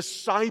word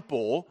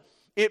disciple,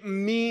 it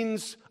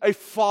means a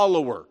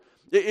follower.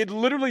 It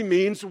literally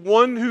means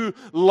one who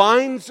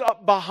lines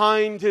up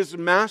behind his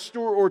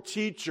master or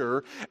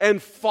teacher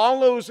and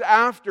follows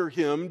after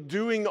him,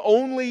 doing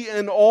only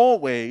and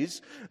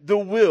always the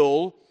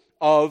will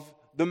of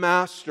the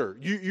master.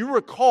 You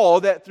recall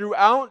that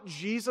throughout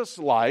Jesus'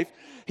 life,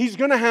 He's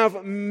going to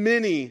have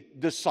many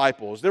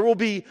disciples. There will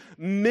be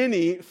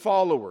many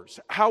followers.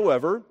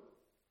 However,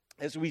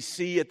 as we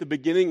see at the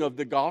beginning of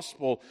the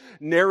gospel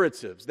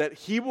narratives, that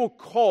He will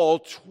call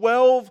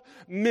 12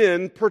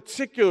 men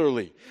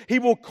particularly. He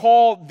will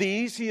call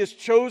these, He has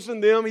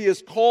chosen them, He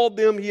has called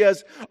them, He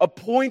has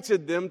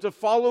appointed them to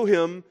follow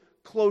Him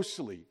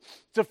closely,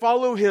 to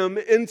follow Him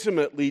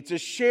intimately, to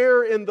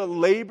share in the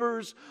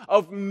labors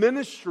of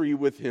ministry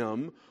with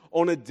Him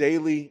on a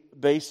daily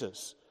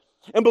basis.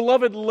 And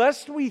beloved,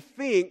 lest we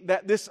think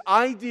that this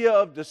idea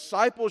of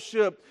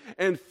discipleship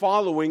and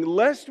following,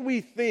 lest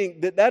we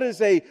think that that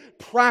is a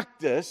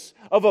practice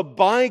of a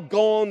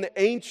bygone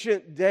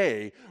ancient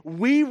day,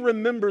 we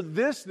remember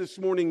this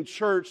morning,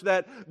 church,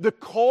 that the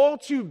call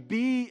to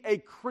be a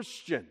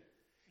Christian,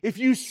 if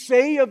you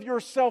say of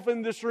yourself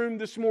in this room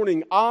this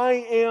morning,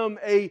 I am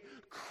a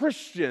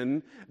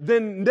Christian,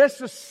 then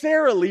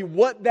necessarily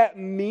what that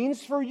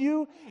means for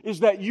you is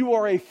that you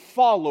are a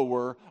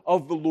follower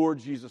of the Lord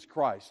Jesus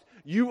Christ.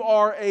 You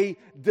are a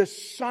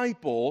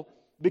disciple,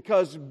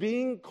 because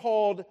being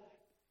called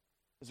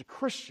as a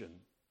Christian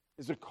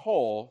is a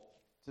call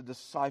to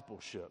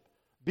discipleship.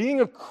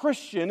 Being a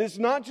Christian is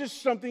not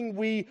just something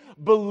we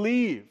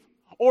believe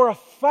or a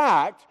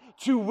fact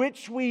to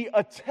which we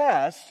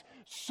attest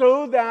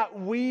so that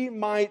we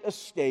might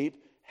escape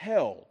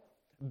hell.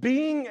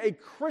 Being a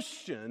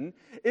Christian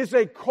is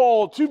a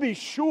call, to be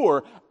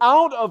sure,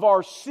 out of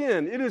our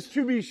sin. It is,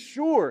 to be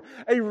sure,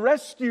 a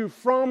rescue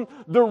from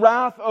the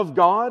wrath of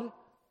God,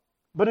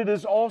 but it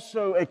is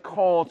also a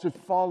call to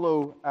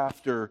follow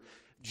after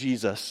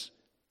Jesus.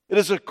 It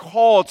is a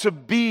call to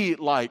be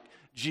like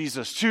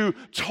Jesus, to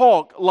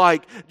talk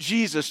like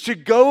Jesus, to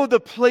go the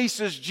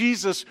places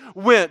Jesus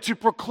went, to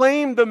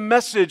proclaim the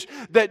message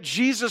that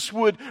Jesus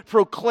would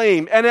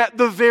proclaim. And at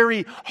the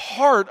very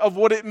heart of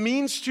what it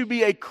means to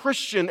be a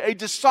Christian, a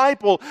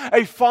disciple,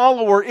 a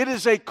follower, it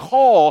is a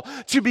call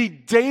to be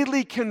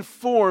daily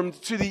conformed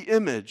to the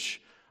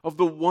image of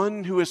the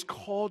one who has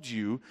called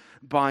you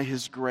by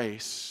His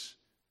grace.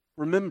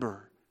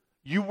 Remember,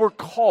 you were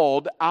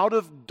called out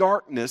of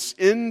darkness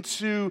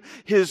into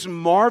His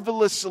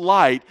marvelous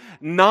light,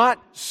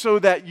 not so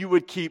that you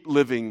would keep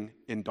living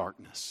in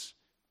darkness,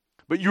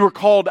 but you were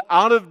called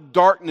out of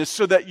darkness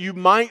so that you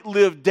might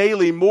live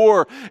daily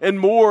more and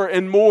more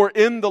and more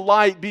in the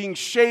light, being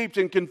shaped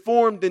and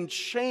conformed and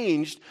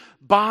changed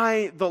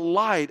by the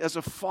light as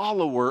a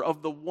follower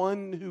of the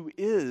one who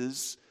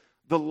is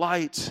the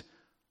light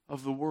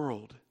of the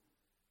world.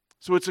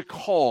 So it's a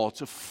call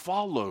to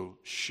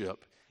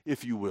fellowship,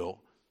 if you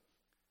will.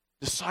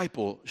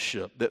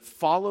 Discipleship that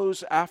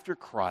follows after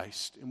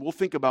Christ, and we'll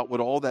think about what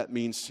all that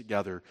means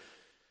together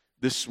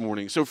this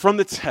morning. So from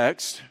the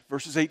text,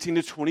 verses 18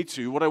 to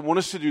 22, what I want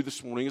us to do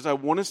this morning is I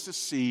want us to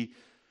see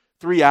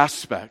three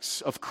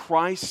aspects of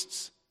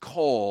Christ's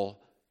call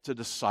to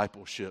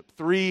discipleship.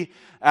 Three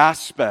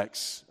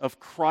aspects of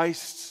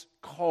Christ's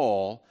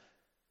call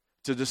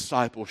to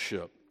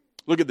discipleship.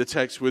 Look at the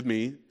text with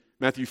me,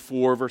 Matthew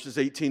 4, verses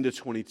 18 to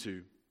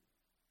 22.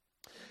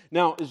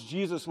 Now, as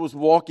Jesus was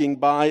walking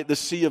by the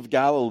Sea of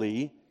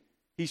Galilee,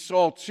 he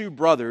saw two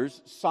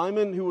brothers,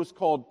 Simon, who was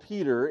called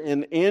Peter,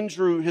 and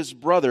Andrew, his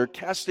brother,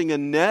 casting a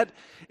net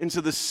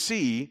into the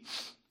sea,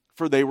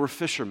 for they were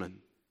fishermen.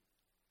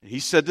 And he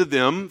said to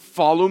them,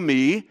 "Follow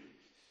me,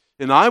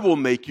 and I will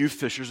make you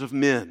fishers of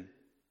men."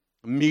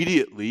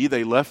 Immediately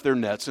they left their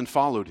nets and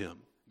followed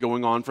him.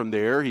 Going on from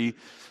there, he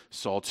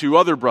saw two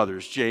other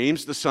brothers,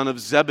 James, the son of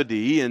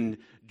Zebedee, and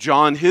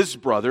John, his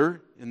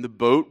brother, in the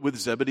boat with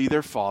Zebedee,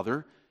 their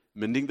father,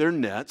 mending their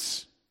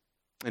nets,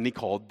 and he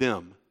called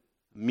them.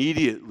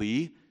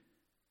 Immediately,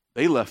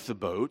 they left the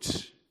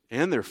boat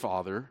and their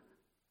father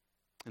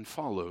and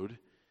followed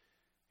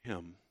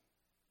him.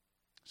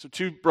 So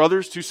two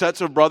brothers, two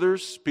sets of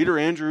brothers, Peter,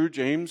 Andrew,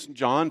 James, and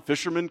John,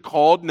 fishermen,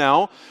 called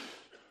now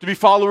to be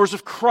followers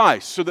of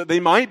Christ so that they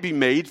might be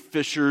made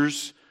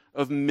fishers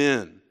of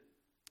men.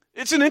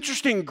 It's an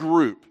interesting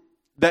group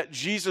that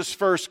Jesus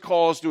first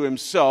calls to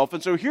himself.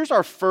 And so here's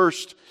our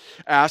first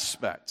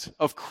aspect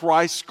of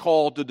Christ's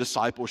call to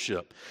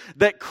discipleship.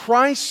 That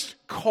Christ's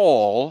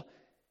call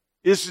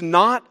is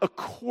not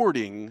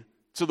according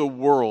to the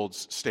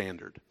world's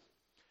standard.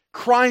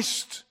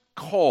 Christ's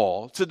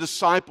call to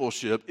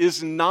discipleship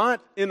is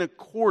not in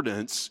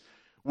accordance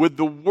with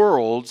the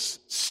world's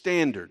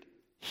standard.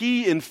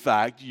 He, in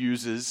fact,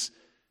 uses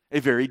a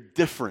very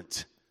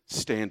different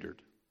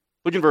standard.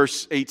 Look in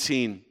verse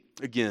 18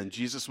 again.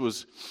 Jesus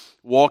was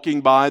walking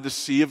by the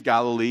Sea of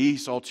Galilee. He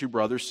saw two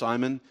brothers,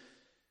 Simon,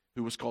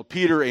 who was called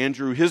Peter,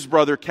 Andrew, his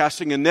brother,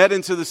 casting a net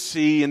into the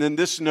sea. And then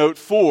this note,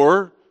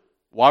 for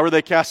why were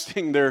they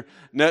casting their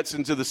nets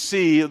into the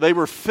sea? They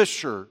were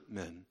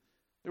fishermen.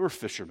 They were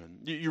fishermen.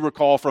 You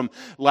recall from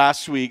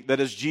last week that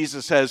as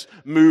Jesus has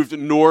moved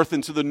north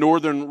into the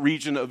northern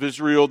region of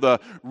Israel, the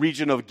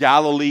region of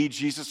Galilee,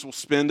 Jesus will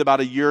spend about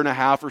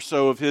 1.5 years or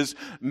so of his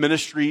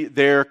ministry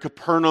there.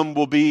 Capernaum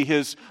will be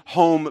his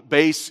home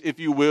base, if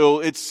you will.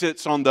 It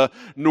sits on the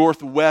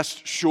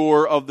northwest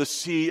shore of the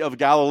Sea of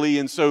Galilee.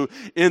 And so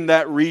in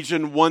that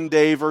region, one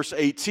day, verse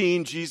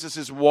 18, Jesus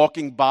is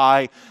walking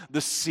by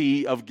the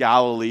Sea of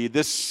Galilee.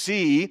 This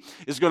sea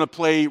is going to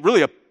play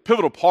really a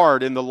pivotal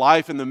part in the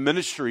life and the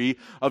ministry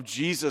of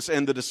Jesus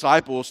and the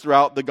disciples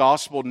throughout the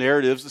gospel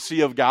narratives. The Sea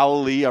of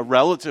Galilee, a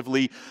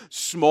relatively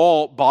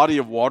small body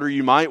of water.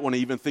 You might want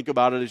to even think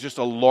about it as just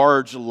a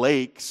large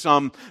lake,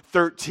 some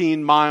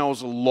 13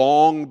 miles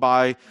long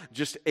by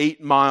just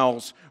 8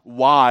 miles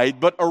wide.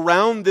 But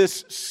around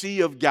this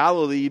Sea of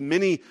Galilee,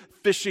 many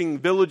fishing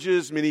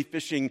villages, many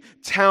fishing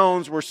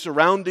towns were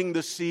surrounding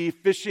the sea.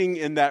 Fishing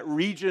in that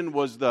region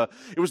was the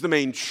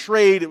main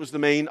trade, it was the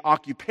main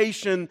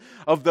occupation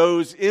of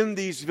those in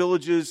these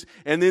villages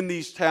and in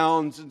these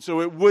towns. And so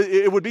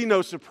it would be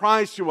no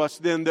surprise to us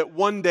then that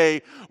one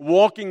day,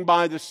 walking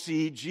by the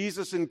sea,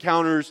 Jesus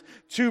encounters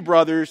two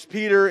brothers,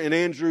 Peter and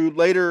Andrew,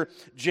 later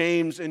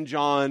James and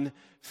John,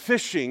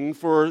 fishing,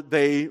 for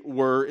they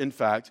were in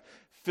fact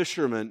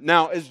fishermen.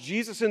 Now, as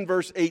Jesus in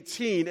verse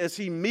 18, as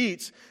he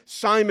meets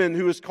Simon,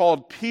 who is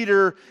called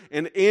Peter,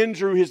 and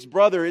Andrew, his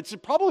brother, it's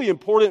probably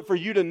important for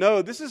you to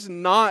know this is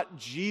not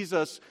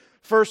Jesus'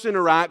 first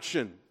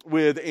interaction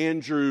with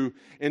Andrew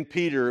and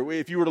Peter.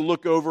 If you were to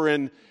look over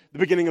in the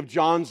beginning of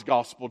John's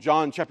Gospel,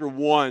 John chapter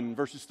 1,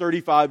 verses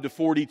 35 to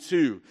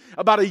 42.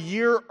 About 1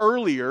 year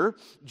earlier,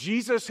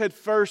 Jesus had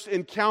first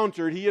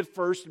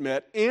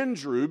met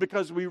Andrew,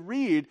 because we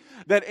read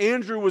that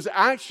Andrew was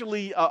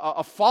actually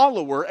a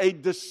follower, a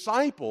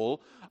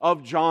disciple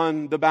of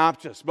John the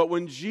Baptist. But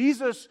when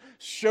Jesus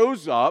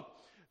shows up,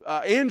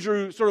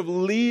 Andrew sort of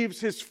leaves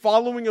his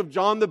following of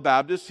John the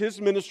Baptist. His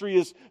ministry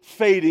is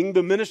fading.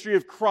 The ministry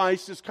of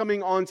Christ is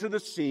coming onto the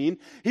scene.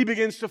 He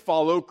begins to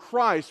follow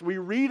Christ. We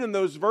read in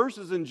those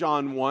verses in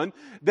John 1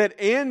 that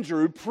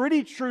Andrew,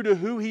 pretty true to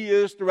who he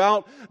is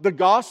throughout the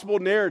gospel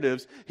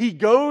narratives, he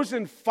goes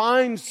and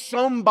finds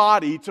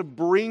somebody to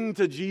bring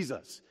to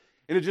Jesus.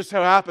 And it just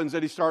so happens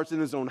that he starts in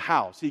his own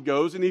house. He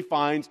goes and he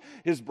finds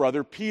his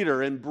brother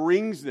Peter and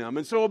brings them.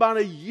 And so about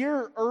 1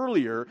 year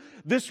earlier,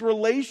 this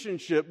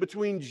relationship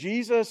between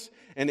Jesus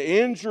and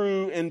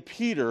Andrew and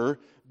Peter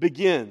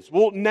begins.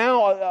 Well,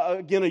 now,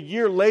 again, 1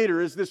 year later,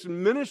 as this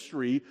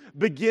ministry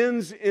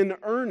begins in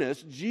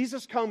earnest,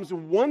 Jesus comes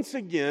once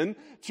again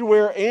to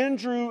where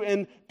Andrew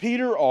and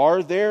Peter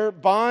are, there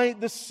by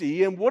the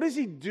sea. And what is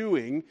he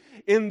doing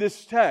in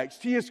this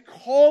text? He is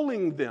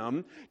calling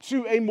them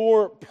to a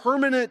more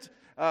permanent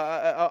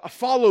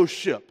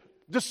fellowship,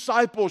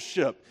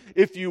 discipleship,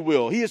 if you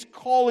will. He is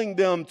calling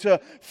them to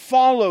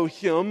follow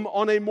him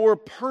on a more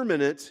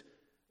permanent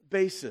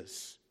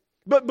basis.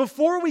 But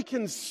before we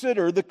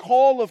consider the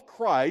call of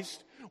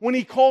Christ, when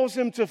he calls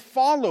them to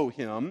follow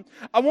him,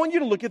 I want you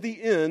to look at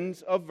the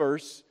end of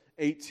verse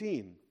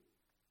 18.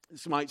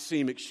 This might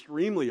seem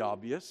extremely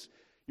obvious.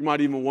 You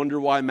might even wonder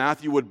why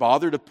Matthew would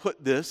bother to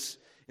put this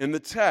in the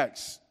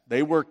text.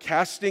 They were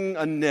casting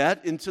a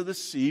net into the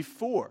sea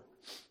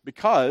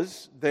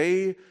because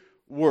they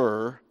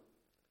were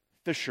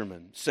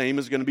fishermen. Same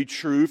is going to be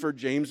true for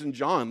James and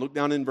John. Look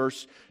down in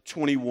verse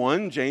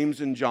 21. James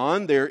and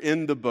John, they're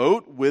in the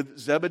boat with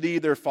Zebedee,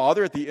 their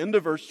father. At the end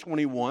of verse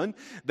 21,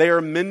 they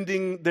are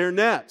mending their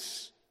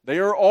nets. They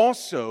are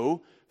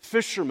also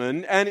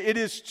fishermen, and it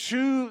is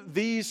to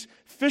these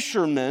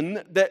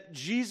fishermen that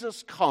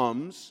Jesus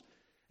comes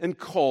and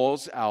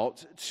calls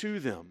out to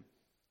them.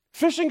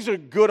 Fishing's a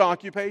good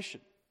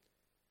occupation.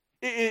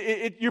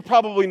 You're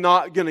probably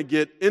not going to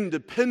get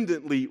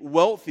independently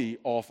wealthy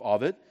off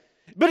of it,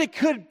 but it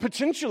could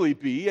potentially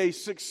be a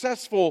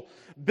successful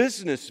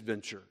business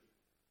venture.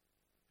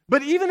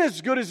 But even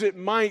as good as it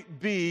might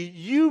be,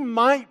 you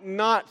might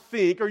not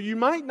think or you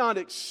might not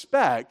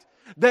expect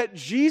that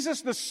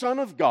Jesus, the Son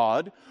of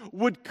God,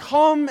 would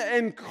come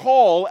and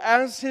call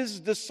as His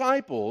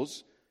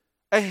disciples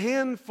a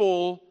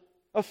handful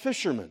of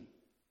fishermen.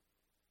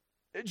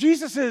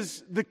 Jesus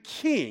is the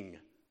King,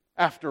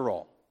 after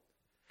all.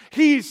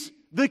 He's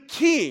the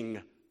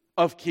King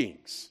of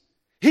kings.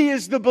 He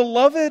is the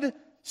beloved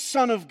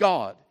Son of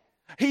God.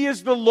 He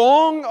is the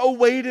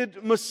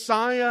long-awaited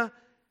Messiah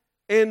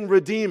and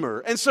Redeemer.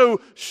 And so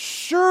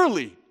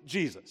surely,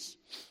 Jesus,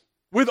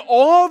 with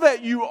all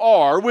that you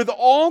are, with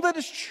all that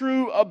is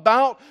true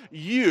about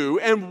you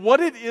and what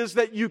it is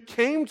that you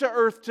came to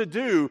earth to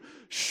do,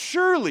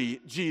 surely,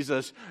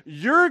 Jesus,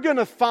 you're going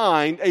to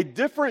find a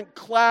different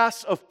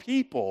class of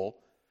people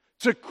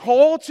to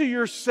call to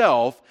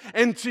yourself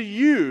and to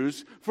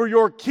use for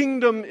your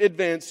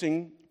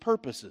kingdom-advancing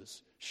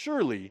purposes.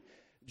 Surely,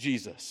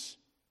 Jesus,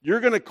 you're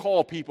going to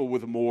call people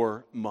with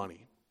more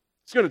money.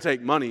 It's going to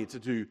take money to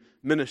do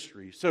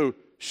ministry. So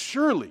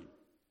surely,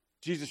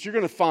 Jesus, you're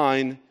going to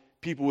find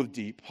people with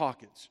deep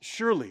pockets.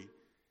 Surely,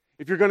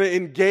 if you're going to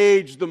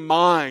engage the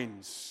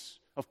minds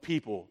of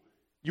people,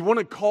 you want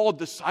to call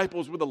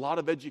disciples with a lot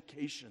of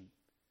education,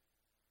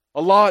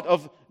 a lot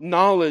of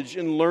knowledge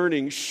and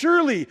learning.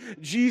 Surely,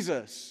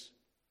 Jesus,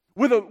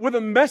 with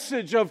a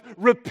message of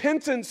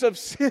repentance of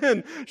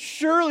sin,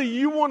 surely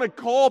you want to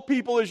call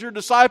people as your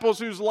disciples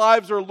whose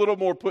lives are a little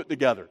more put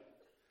together.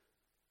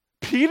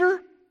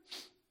 Peter?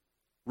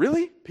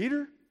 Really?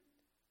 Peter?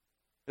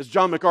 As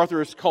John MacArthur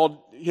has called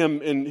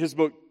him in his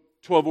book,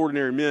 12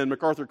 Ordinary Men,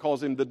 MacArthur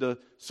calls him the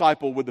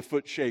disciple with the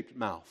foot-shaped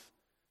mouth,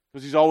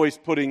 because he's always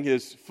putting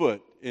his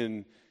foot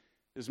in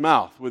his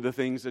mouth with the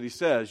things that he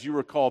says. You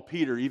recall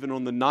Peter, even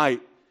on the night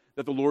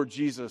that the Lord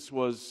Jesus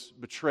was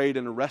betrayed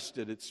and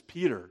arrested, it's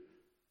Peter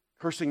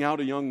cursing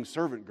out a young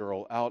servant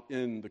girl out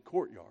in the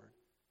courtyard.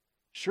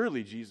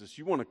 Surely, Jesus,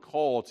 you want to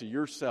call to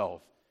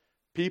yourself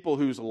people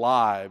whose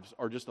lives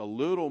are just a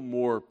little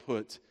more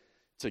put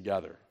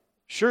together.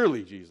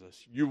 Surely,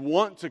 Jesus, you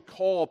want to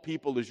call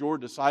people as your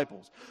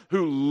disciples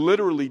who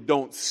literally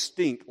don't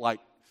stink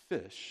like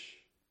fish.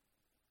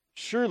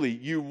 Surely,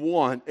 you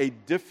want a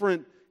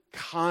different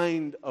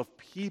kind of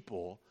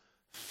people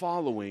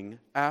following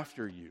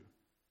after you.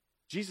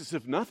 Jesus,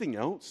 if nothing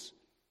else,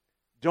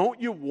 don't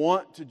you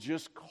want to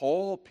just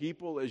call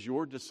people as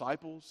your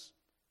disciples,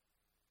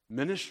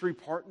 ministry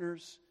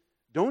partners?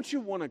 Don't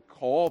you want to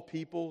call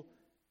people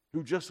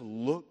who just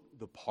look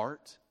the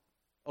part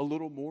a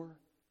little more?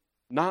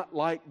 Not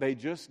like they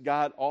just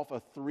got off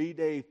a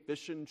 3-day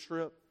fishing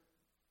trip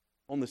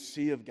on the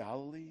Sea of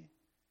Galilee.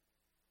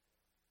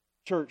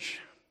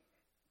 Church,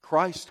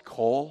 Christ's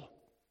call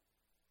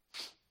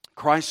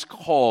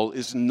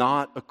is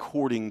not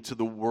according to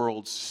the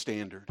world's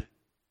standard.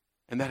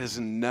 And that has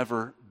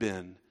never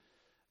been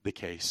the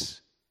case.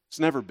 It's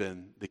never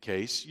been the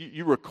case.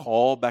 You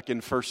recall back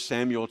in 1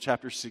 Samuel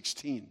chapter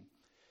 16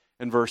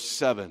 and verse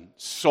 7,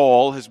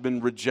 Saul has been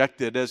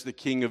rejected as the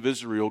king of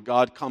Israel.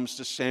 God comes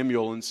to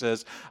Samuel and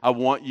says, I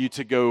want you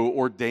to go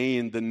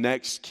ordain the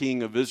next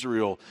king of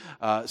Israel.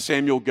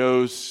 Samuel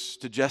goes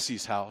to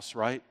Jesse's house,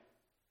 right?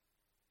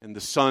 And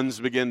the sons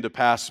begin to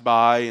pass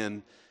by,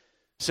 and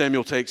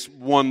Samuel takes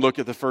one look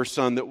at the first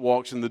son that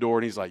walks in the door,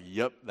 and he's like,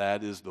 yep,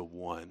 that is the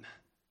one.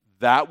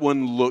 That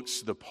one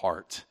looks the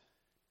part.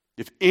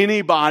 If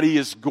anybody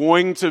is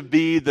going to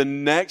be the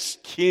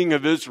next king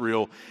of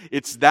Israel,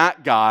 it's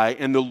that guy.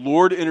 And the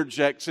Lord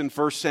interjects in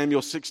 1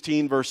 Samuel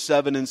 16, verse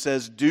 7, and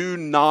says, do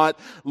not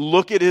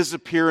look at his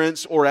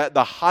appearance or at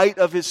the height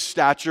of his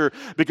stature,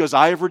 because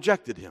I have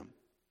rejected him.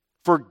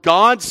 For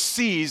God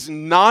sees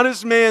not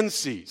as man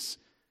sees.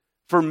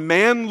 For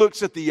man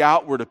looks at the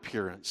outward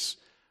appearance,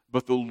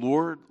 but the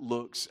Lord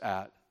looks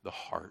at the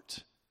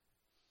heart.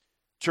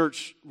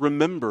 Church,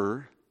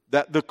 remember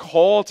that the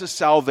call to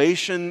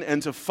salvation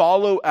and to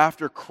follow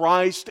after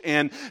Christ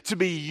and to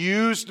be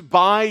used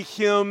by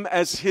Him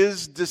as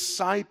His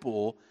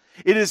disciple,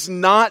 it is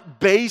not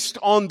based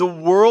on the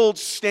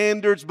world's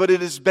standards, but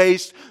it is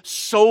based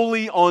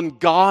solely on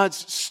God's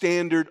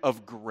standard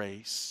of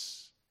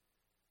grace.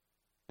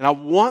 And I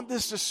want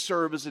this to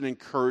serve as an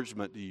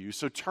encouragement to you.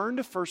 So turn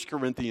to 1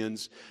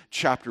 Corinthians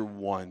chapter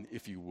 1,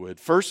 if you would.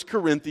 1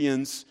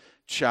 Corinthians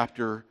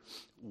chapter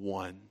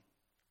 1.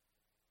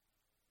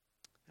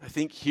 I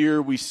think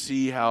here we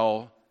see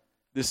how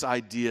this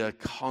idea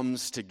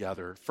comes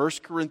together. 1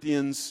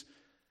 Corinthians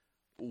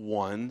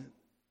 1,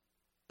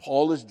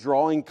 Paul is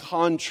drawing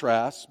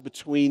contrast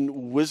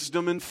between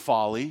wisdom and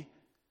folly.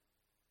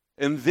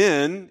 And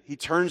then he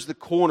turns the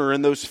corner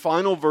in those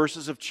final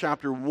verses of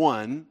chapter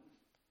 1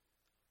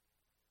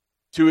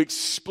 to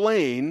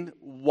explain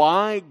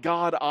why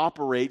God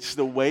operates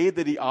the way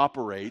that he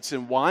operates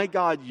and why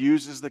God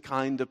uses the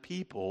kind of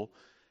people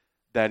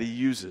that he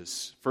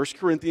uses. 1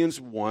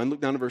 Corinthians 1,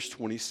 look down to verse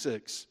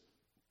 26.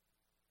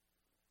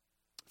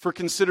 For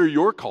consider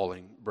your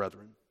calling,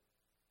 brethren,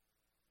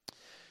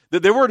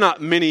 that there were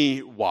not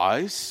many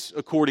wise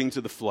according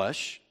to the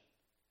flesh,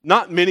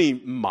 not many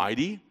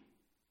mighty,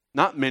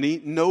 not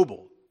many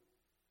noble.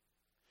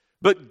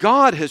 But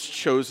God has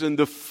chosen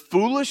the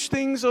foolish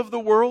things of the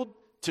world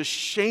to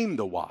shame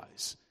the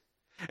wise.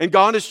 And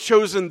God has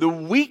chosen the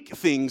weak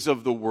things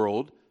of the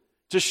world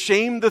to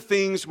shame the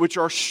things which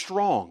are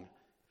strong.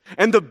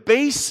 And the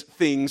base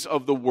things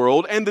of the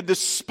world and the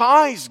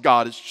despised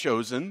God has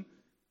chosen,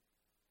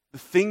 the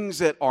things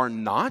that are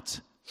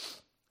not,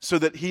 so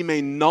that he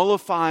may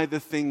nullify the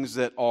things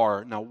that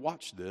are. Now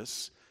watch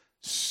this.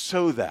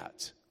 So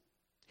that,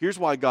 here's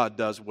why God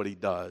does what he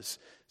does.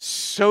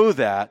 So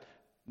that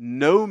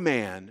no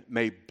man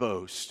may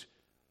boast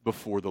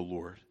before the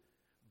Lord.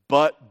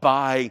 But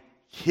by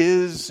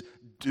his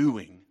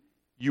doing,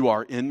 you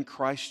are in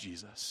Christ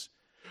Jesus,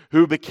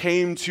 who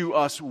became to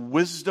us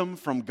wisdom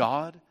from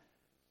God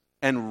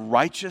and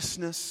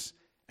righteousness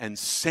and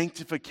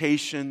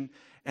sanctification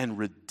and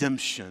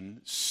redemption,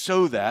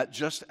 so that,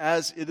 just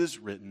as it is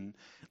written,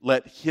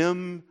 let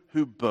him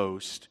who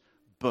boast,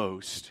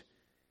 boast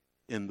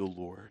in the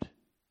Lord.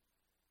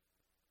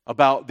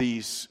 About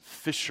these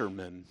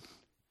fishermen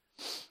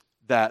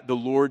that the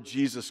Lord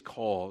Jesus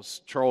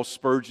calls, Charles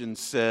Spurgeon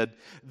said,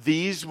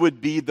 these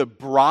would be the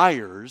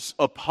briars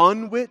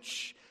upon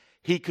which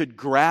he could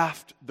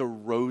graft the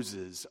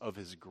roses of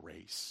his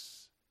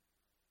grace.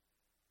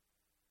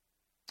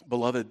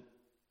 Beloved,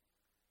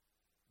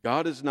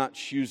 God is not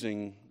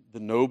choosing the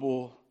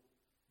noble,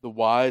 the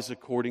wise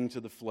according to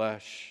the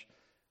flesh,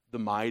 the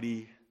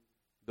mighty,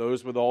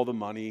 those with all the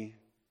money,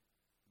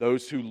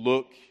 those who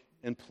look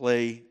and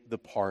play the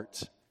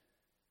part.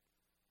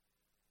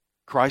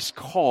 Christ's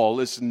call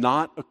is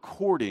not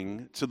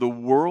according to the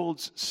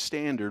world's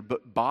standard,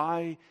 but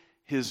by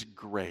his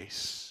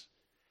grace.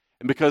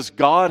 And because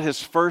God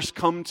has first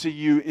come to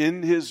you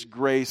in his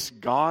grace,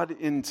 God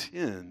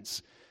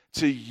intends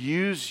to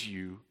use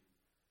you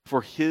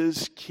for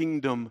his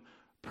kingdom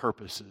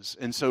purposes.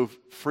 And so,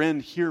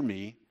 friend, hear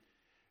me.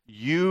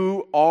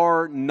 You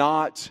are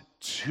not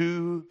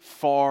too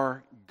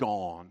far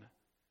gone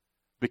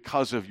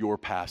because of your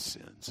past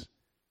sins.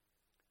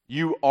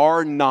 You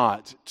are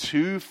not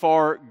too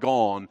far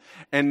gone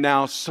and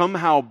now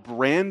somehow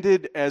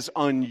branded as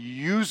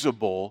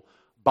unusable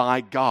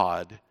by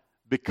God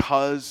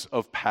because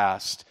of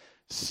past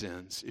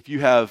sins. If you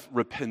have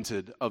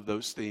repented of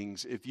those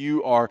things, if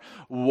you are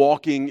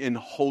walking in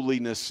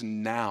holiness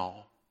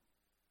now,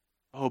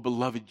 oh,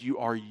 beloved, you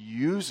are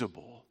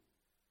usable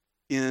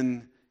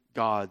in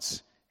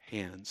God's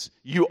hands.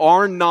 You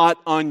are not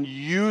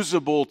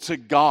unusable to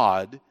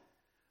God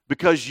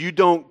because you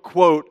don't,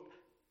 quote,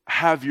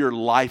 have your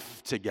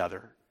life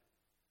together.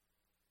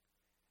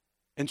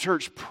 And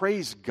church,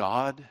 praise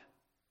God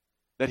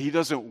that he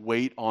doesn't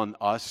wait on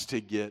us to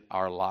get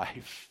our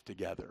life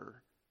together.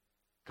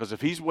 Because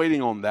if he's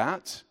waiting on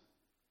that,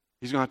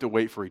 he's going to have to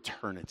wait for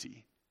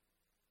eternity.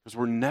 Because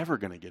we're never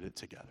going to get it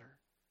together.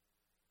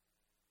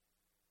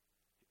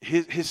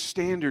 His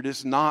standard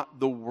is not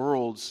the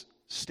world's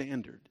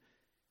standard.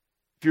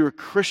 If you're a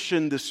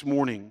Christian this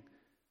morning,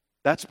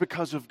 that's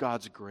because of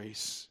God's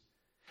grace.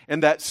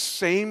 And that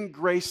same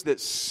grace that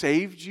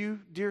saved you,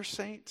 dear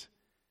saint,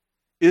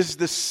 is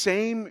the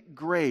same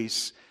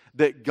grace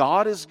that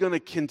God is going to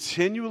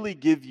continually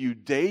give you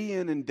day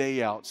in and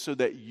day out so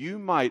that you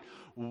might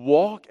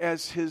walk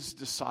as his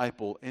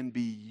disciple and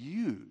be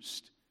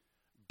used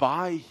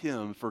by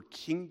him for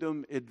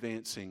kingdom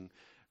advancing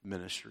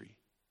ministry.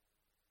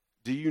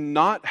 Do you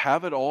not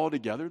have it all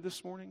together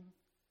this morning?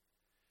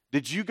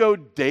 Did you go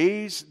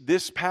days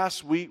this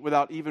past week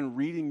without even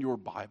reading your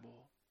Bible?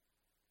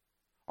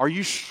 Are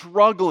you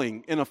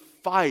struggling in a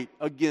fight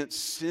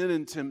against sin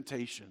and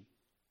temptation?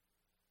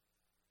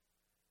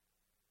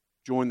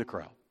 Join the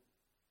crowd.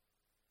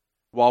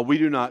 While we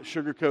do not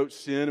sugarcoat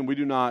sin and we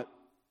do not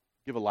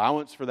give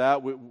allowance for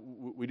that,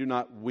 we do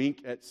not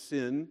wink at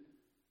sin,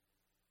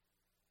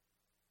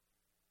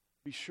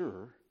 be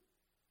sure.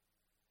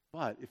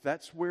 But if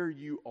that's where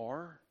you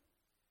are,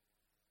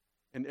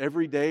 and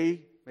every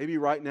day, maybe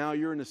right now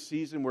you're in a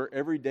season where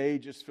every day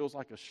just feels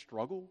like a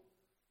struggle,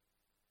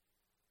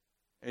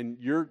 and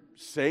you're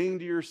saying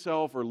to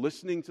yourself or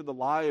listening to the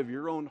lie of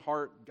your own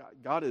heart,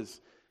 God is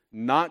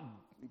not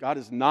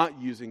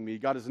using me.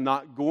 God is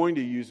not going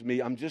to use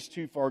me. I'm just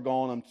too far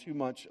gone. I'm too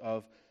much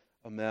of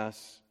a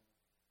mess.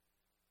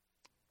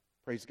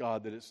 Praise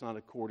God that it's not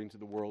according to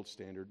the world's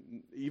standard,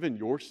 even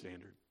your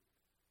standard,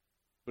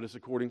 but it's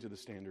according to the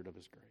standard of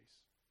his grace.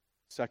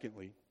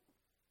 Secondly,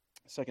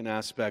 second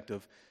aspect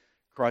of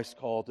Christ's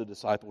call to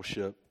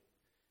discipleship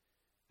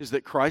is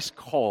that Christ's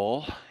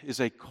call is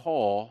a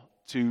call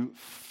to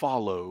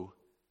follow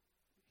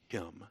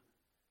Him.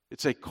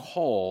 It's a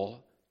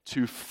call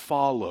to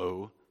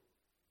follow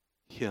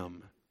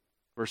Him.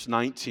 Verse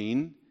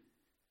 19,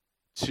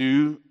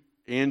 to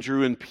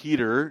Andrew and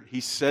Peter, He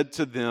said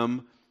to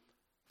them,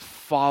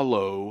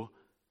 "Follow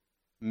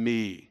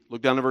me."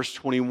 Look down to verse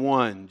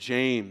 21.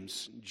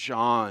 James,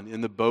 John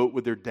in the boat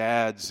with their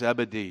dad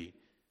Zebedee.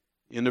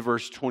 Into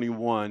verse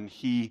 21,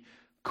 He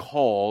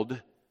called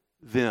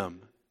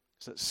them.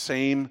 It's that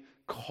same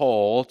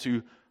call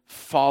to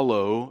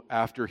follow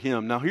after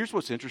Him. Now here's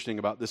what's interesting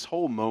about this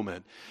whole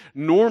moment.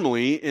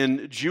 Normally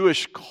in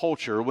Jewish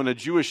culture, when a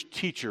Jewish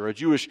teacher, a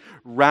Jewish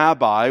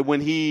rabbi,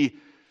 when he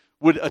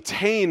would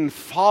attain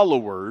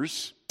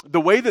followers, the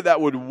way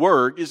that would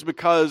work is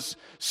because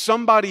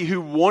somebody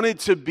who wanted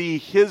to be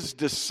his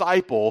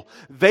disciple,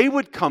 they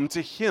would come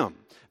to him.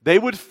 They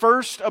would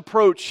first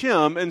approach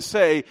him and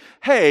say,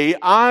 "Hey,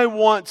 I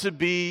want to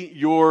be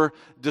your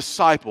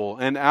disciple."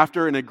 And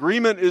after an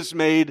agreement is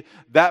made,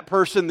 that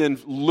person then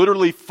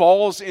literally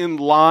falls in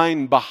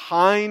line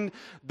behind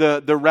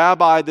the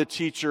rabbi, the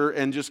teacher,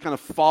 and just kind of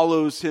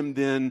follows him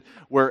then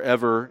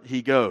wherever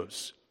he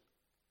goes.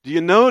 Do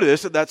you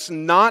notice that that's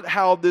not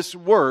how this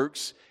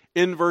works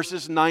in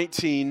verses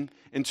 19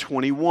 and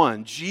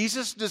 21?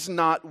 Jesus does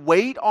not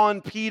wait on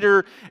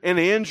Peter and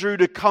Andrew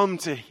to come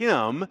to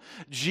Him.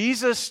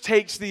 Jesus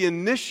takes the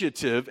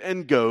initiative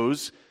and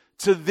goes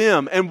to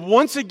them. And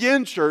once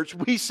again, church,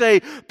 we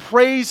say,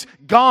 praise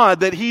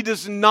God that He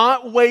does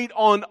not wait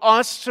on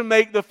us to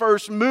make the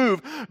first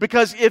move,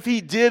 because if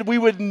He did, we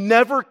would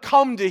never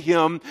come to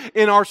Him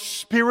in our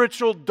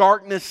spiritual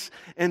darkness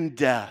and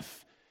death.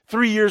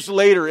 3 years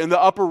later, in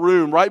the upper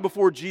room, right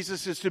before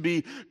Jesus is to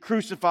be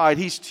crucified,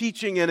 He's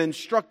teaching and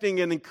instructing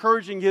and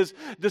encouraging His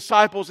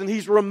disciples, and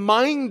He's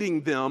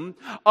reminding them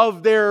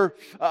of their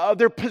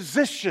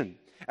position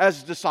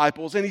as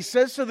disciples. And He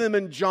says to them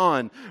in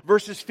John,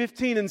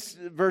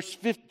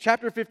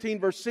 chapter 15,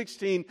 verse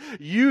 16,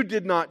 "You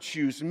did not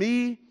choose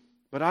me,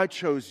 but I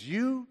chose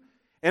you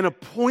and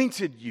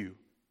appointed you,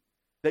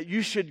 that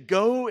you should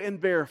go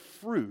and bear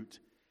fruit,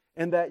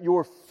 and that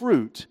your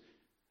fruit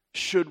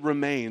should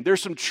remain."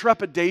 There's some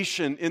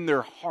trepidation in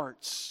their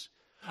hearts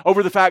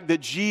over the fact that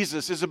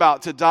Jesus is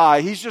about to die.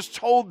 He's just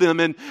told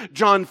them in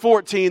John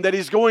 14 that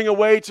He's going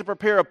away to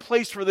prepare a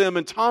place for them,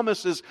 and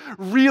Thomas is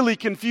really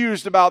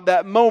confused about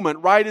that moment,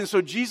 right? And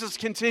so Jesus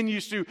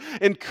continues to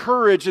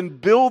encourage and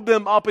build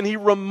them up, and He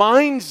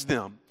reminds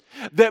them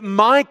that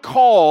my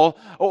call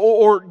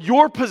or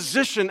your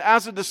position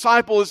as a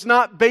disciple is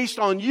not based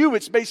on you,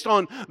 it's based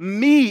on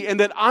me, and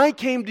that I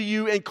came to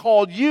you and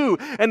called you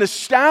and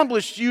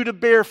established you to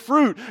bear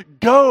fruit.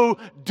 Go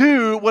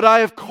do what I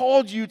have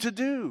called you to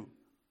do.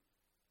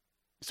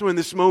 So in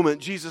this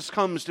moment, Jesus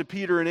comes to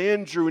Peter and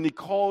Andrew and He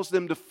calls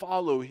them to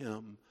follow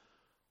Him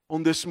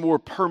on this more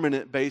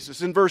permanent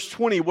basis. In verse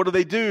 20, what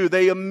do?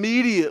 They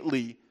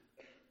immediately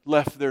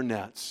left their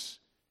nets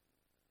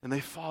and they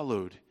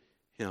followed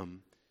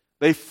Him.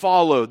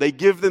 They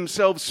give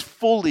themselves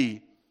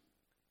fully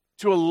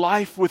to a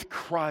life with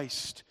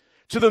Christ,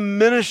 to the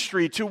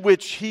ministry to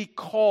which He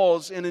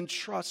calls and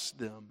entrusts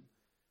them.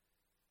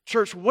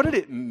 Church, what did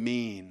it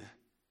mean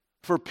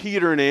for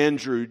Peter and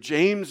Andrew,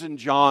 James and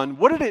John?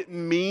 What did it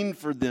mean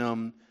for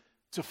them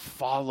to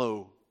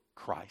follow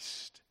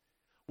Christ?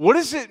 What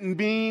does it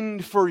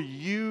mean for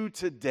you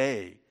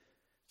today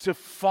to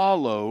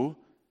follow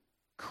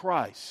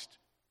Christ?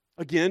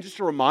 Again, just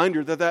a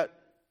reminder that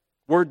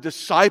word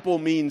disciple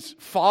means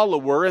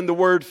follower, and the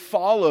word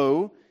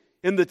follow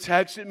in the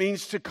text, it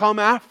means to come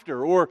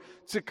after or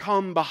to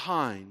come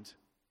behind.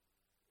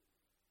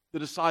 The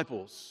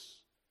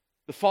disciples,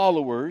 the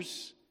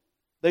followers,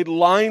 they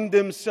line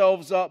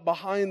themselves up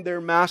behind their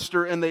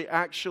master and they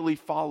actually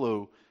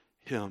follow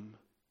Him.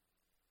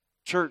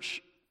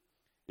 Church,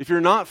 if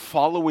you're not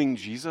following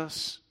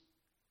Jesus,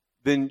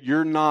 then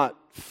you're not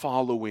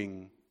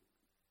following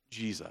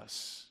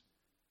Jesus.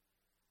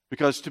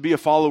 Because to be a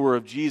follower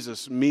of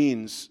Jesus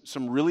means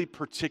some really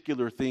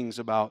particular things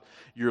about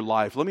your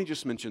life. Let me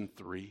just mention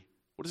 3.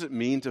 What does it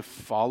mean to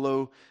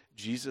follow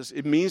Jesus?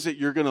 It means that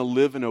you're going to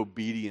live in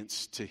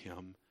obedience to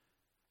Him.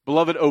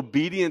 Beloved,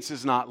 obedience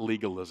is not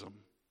legalism.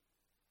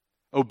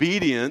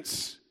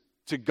 Obedience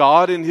to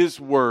God and His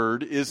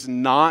Word is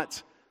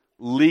not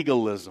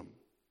legalism.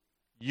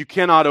 You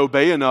cannot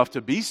obey enough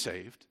to be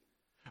saved.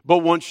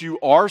 But once you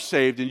are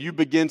saved and you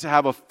begin to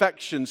have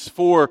affections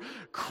for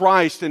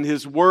Christ and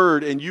His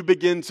Word and you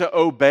begin to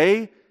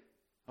obey,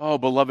 oh,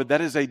 beloved, that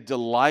is a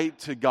delight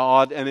to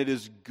God and it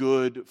is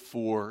good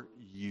for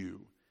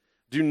you.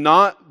 Do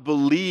not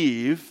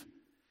believe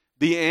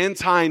the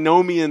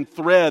antinomian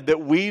thread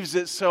that weaves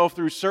itself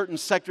through certain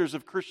sectors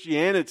of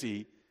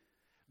Christianity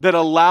that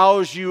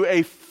allows you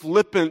a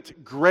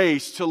flippant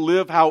grace to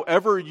live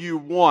however you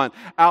want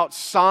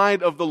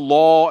outside of the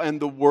law and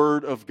the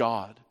Word of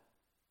God.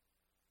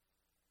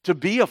 To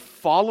be a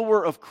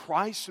follower of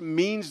Christ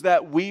means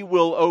that we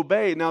will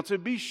obey. Now, to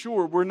be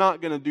sure, we're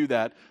not going to do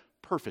that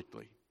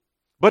perfectly.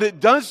 But it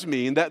does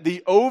mean that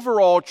the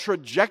overall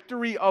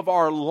trajectory of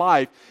our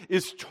life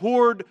is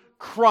toward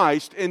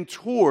Christ and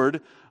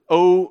toward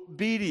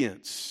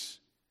obedience.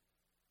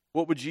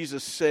 What would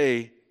Jesus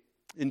say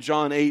in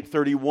John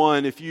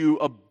 8:31? If you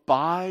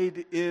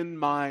abide in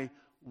my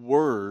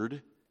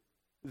word,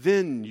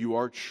 then you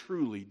are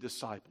truly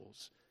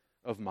disciples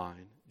of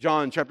mine.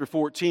 John chapter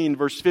 14,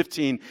 verse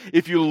 15.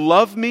 If you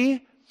love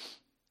me,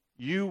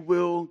 you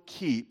will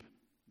keep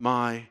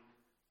my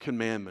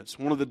commandments.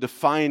 One of the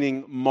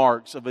defining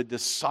marks of a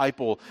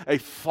disciple, a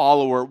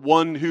follower,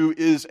 one who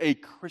is a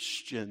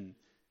Christian,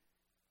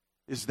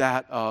 is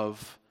that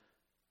of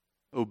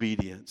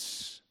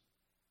obedience.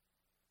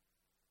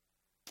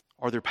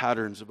 Are there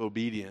patterns of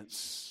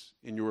obedience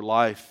in your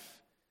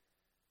life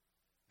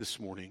this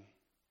morning?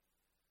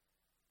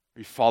 Are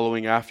you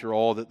following after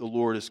all that the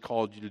Lord has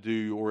called you to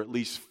do, or at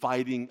least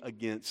fighting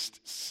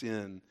against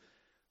sin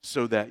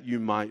so that you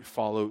might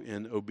follow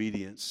in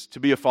obedience? To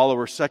be a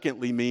follower,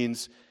 secondly,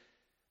 means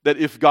that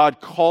if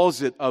God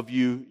calls it of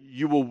you,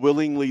 you will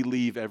willingly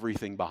leave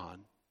everything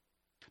behind.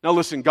 Now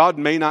listen, God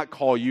may not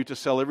call you to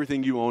sell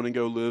everything you own and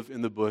go live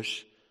in the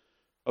bush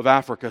of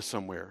Africa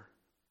somewhere.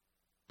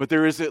 But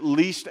there is at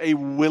least a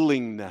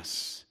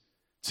willingness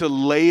to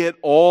lay it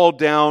all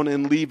down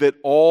and leave it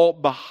all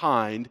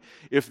behind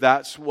if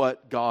that's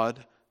what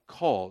God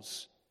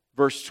calls.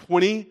 Verse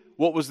 20,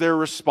 what was their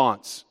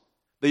response?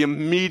 They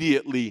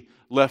immediately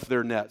left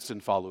their nets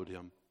and followed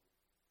him.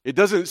 It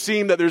doesn't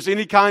seem that there's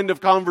any kind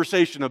of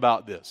conversation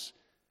about this.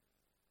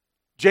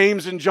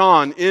 James and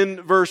John,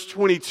 in verse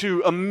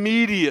 22,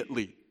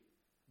 immediately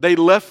they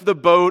left the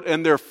boat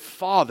and their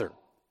father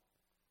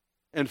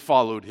and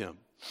followed him.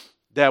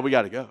 Dad, we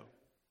got to go.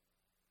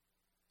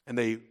 And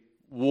they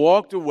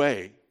walked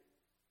away,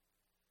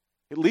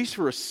 at least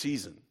for a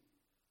season.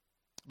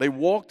 They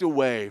walked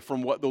away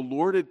from what the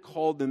Lord had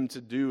called them to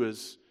do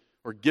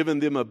or given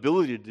them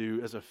ability to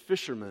do as a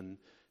fisherman,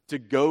 to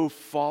go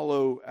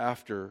follow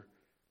after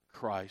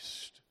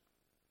Christ.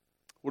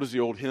 What does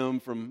the old hymn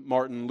from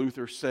Martin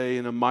Luther say?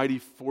 In a mighty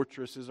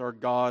fortress is our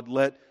God.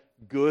 Let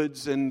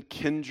goods and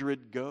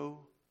kindred go,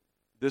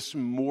 this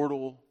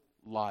mortal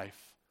life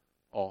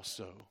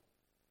also.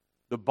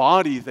 The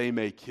body they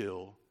may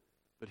kill,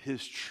 but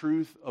his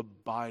truth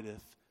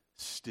abideth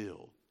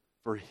still.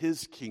 For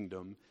his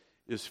kingdom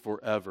is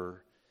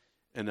forever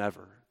and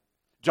ever.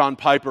 John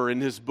Piper,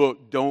 in his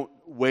book, Don't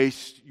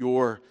Waste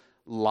Your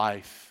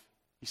Life,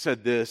 he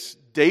said this: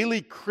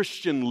 daily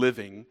Christian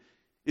living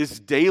is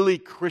daily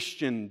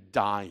Christian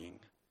dying.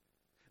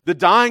 The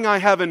dying I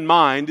have in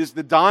mind is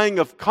the dying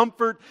of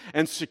comfort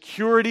and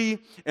security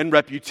and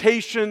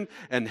reputation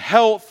and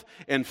health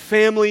and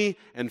family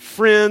and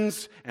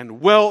friends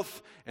and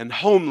wealth and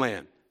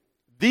homeland.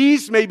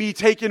 These may be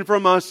taken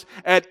from us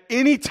at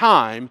any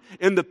time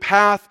in the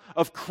path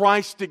of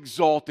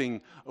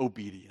Christ-exalting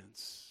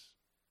obedience.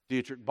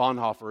 Dietrich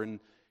Bonhoeffer, in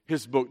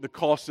his book, The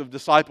Cost of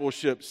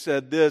Discipleship,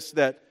 said this,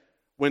 that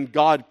when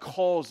God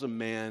calls a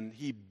man,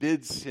 he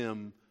bids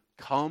him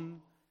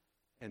come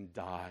and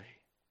die.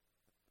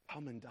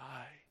 Come and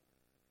die.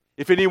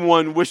 If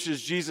anyone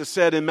wishes, Jesus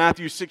said in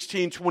Matthew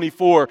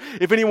 16:24,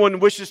 if anyone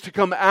wishes to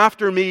come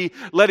after me,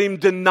 let him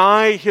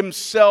deny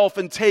himself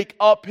and take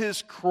up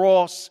his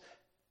cross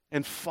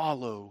and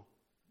follow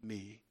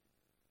me.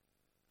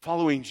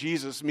 Following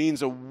Jesus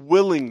means a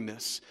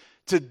willingness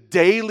to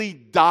daily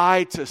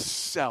die to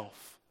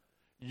self.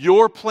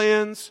 Your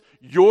plans,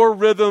 your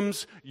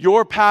rhythms,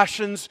 your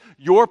passions,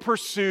 your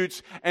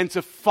pursuits, and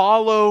to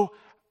follow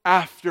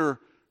after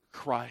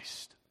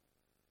Christ.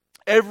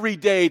 Every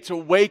day to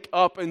wake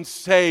up and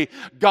say,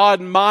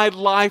 God, my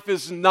life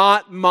is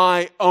not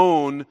my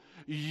own.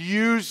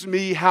 Use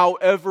me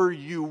however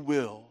you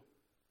will.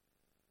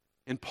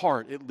 In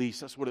part, at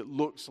least, that's what it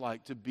looks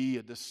like to be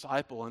a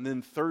disciple. And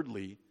then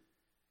thirdly,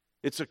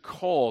 it's a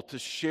call to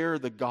share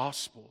the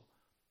gospel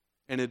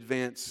and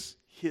advance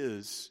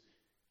his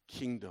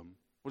kingdom.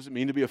 What does it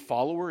mean to be a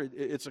follower?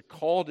 It's a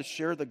call to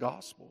share the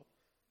gospel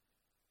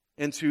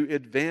and to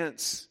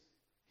advance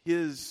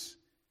his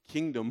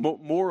kingdom.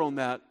 More on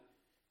that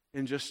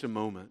in just a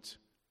moment.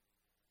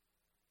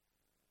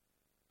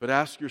 But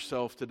ask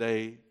yourself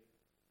today,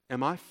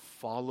 am I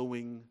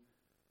following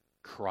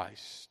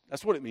Christ?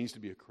 That's what it means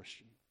to be a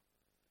Christian.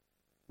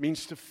 It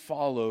means to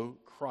follow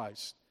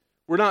Christ.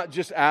 We're not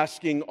just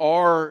asking,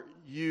 are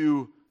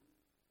you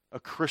a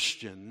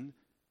Christian?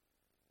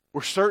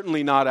 We're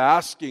certainly not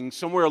asking,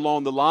 somewhere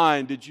along the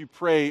line, did you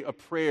pray a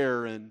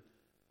prayer and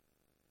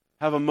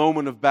have a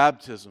moment of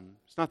baptism?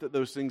 It's not that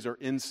those things are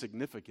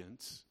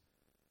insignificant.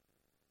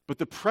 But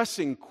the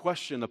pressing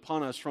question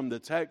upon us from the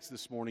text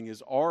this morning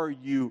is, are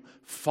you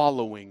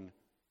following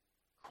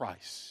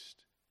Christ?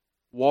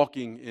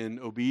 Walking in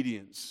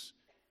obedience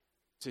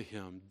to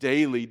him,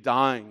 daily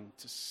dying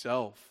to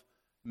self,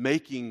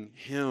 making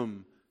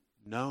him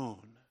known.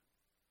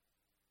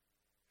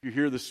 If you're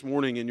here this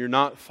morning and you're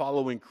not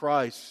following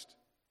Christ,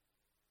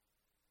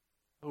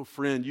 oh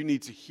friend, you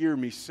need to hear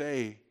me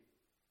say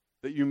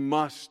that you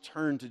must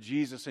turn to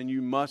Jesus, and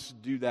you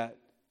must do that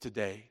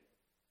today.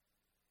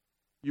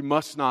 You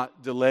must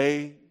not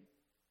delay.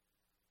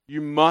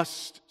 You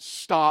must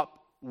stop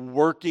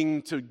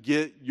working to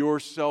get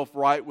yourself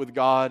right with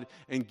God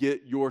and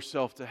get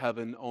yourself to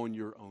heaven on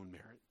your own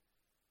merit.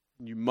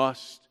 You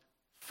must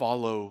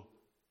follow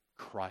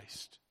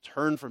Christ.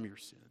 Turn from your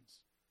sins.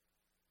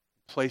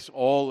 Place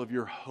all of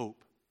your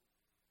hope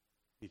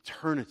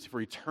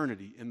for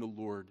eternity in the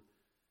Lord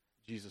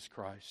Jesus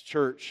Christ.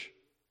 Church,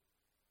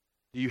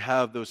 do you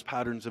have those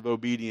patterns of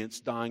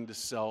obedience, dying to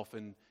self,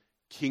 and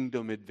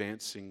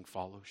kingdom-advancing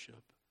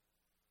fellowship?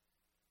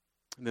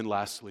 And then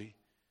lastly,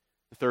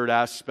 the third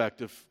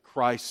aspect of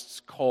Christ's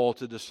call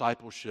to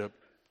discipleship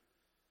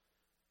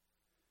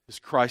is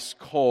Christ's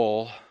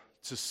call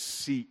to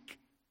seek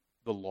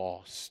the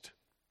lost.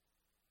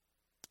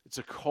 It's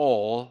a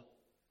call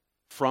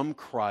from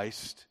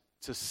Christ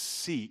to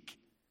seek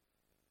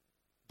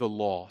the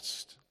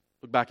lost.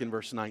 Look back in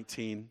verse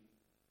 19.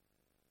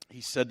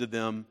 He said to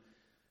them,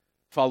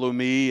 "Follow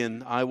me,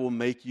 and I will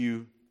make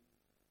you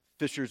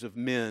fishers of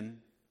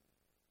men."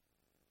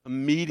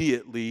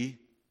 Immediately,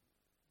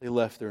 they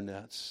left their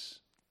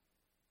nets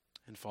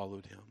and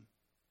followed him.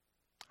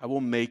 I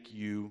will make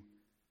you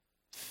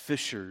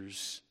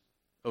fishers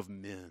of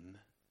men.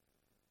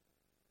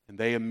 And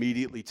they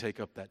immediately take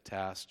up that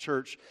task.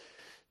 Church,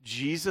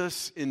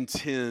 Jesus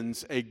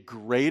intends a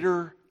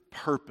greater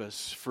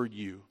purpose for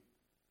you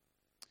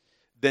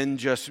than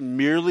just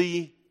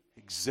merely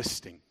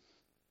existing,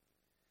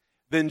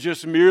 than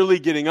just merely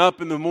getting up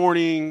in the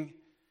morning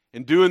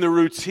and doing the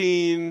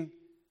routine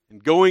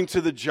and going to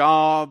the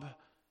job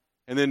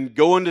and then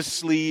going to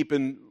sleep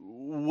and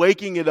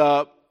waking it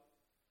up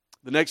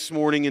the next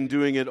morning and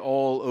doing it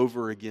all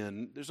over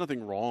again. There's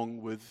nothing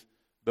wrong with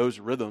those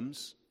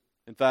rhythms.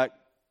 In fact,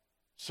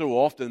 so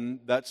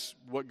often that's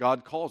what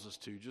God calls us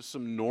to, just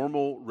some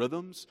normal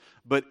rhythms.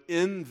 But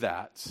in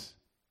that,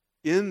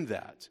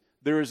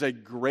 there is a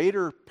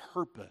greater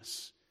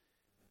purpose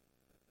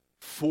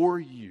for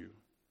you,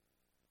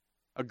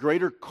 a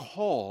greater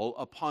call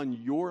upon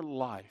your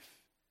life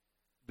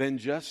than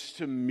just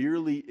to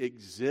merely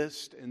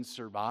exist and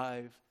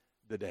survive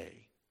the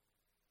day.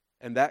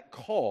 And that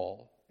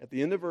call, at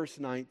the end of verse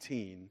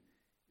 19,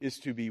 is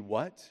to be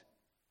what?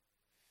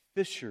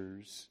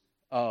 Fishers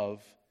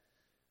of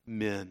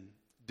men.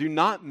 Do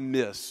not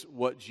miss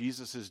what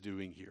Jesus is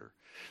doing here.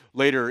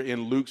 Later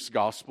in Luke's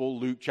Gospel,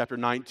 Luke chapter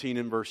 19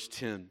 and verse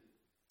 10,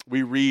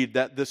 we read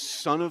that the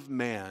Son of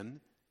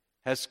Man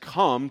has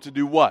come to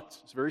do what?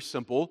 It's very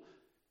simple.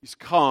 He's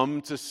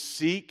come to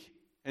seek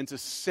and to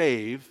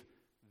save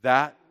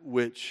that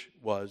which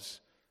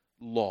was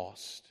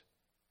lost.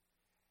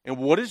 And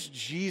what is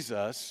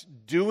Jesus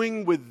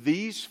doing with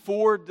these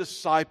 4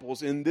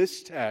 disciples in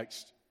this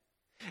text?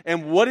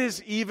 And what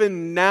is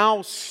even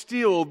now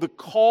still the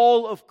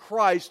call of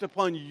Christ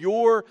upon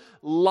your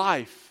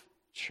life,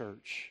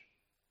 church?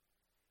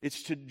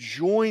 It's to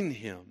join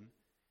Him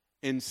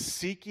in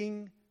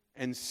seeking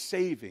and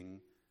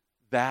saving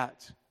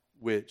that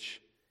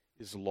which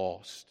is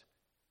lost.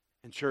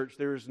 And church,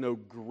 there is no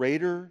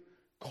greater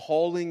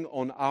calling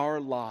on our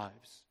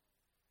lives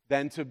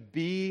than to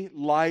be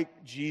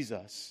like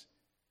Jesus,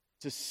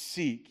 to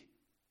seek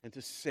and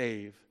to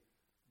save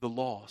the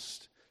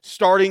lost.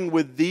 Starting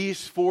with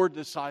these 4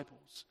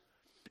 disciples,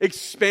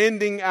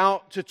 expanding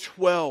out to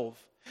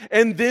 12,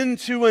 and then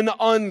to an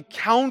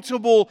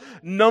uncountable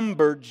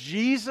number.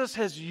 Jesus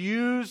has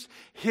used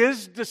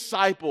His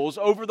disciples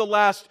over the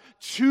last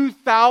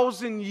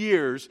 2,000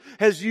 years,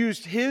 has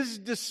used His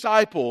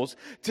disciples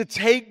to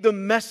take the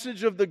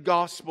message of the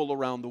gospel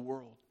around the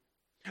world.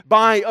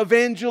 By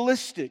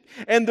evangelistic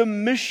and the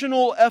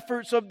missional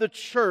efforts of the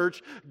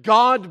church,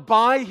 God,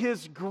 by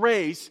His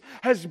grace,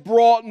 has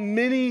brought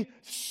many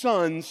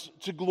sons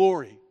to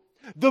glory.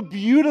 The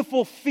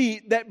beautiful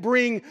feet that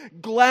bring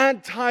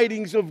glad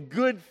tidings of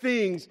good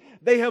things.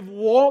 They have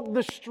walked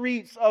the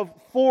streets of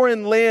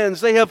foreign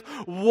lands. They have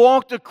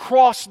walked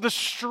across the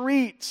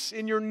streets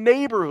in your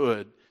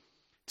neighborhood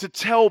to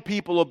tell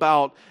people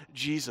about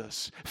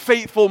Jesus.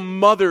 Faithful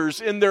mothers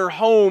in their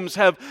homes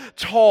have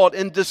taught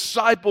and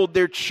discipled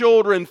their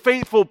children.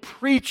 Faithful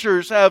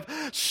preachers have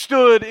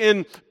stood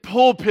in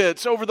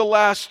pulpits over the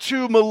last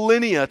 2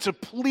 millennia to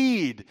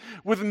plead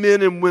with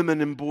men and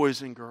women and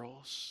boys and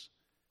girls.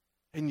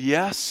 And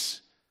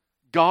yes,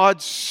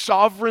 God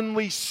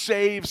sovereignly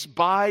saves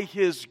by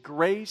His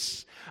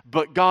grace,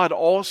 but God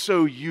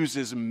also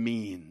uses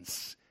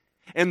means.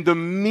 And the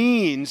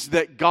means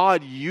that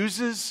God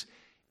uses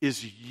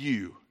is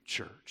you,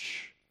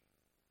 church.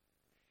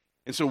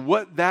 And so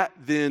what that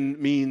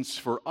then means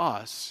for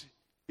us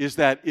is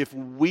that if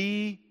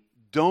we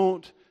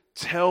don't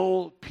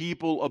tell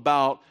people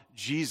about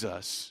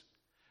Jesus,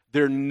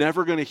 they're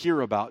never going to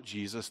hear about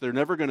Jesus, they're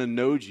never going to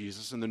know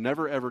Jesus, and they're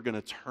never ever going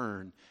to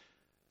turn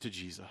to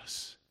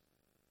Jesus.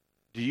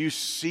 Do you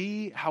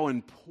see how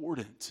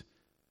important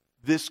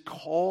this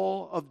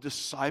call of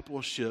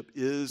discipleship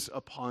is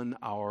upon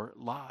our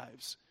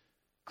lives?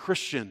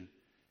 Christian,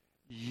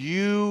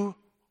 you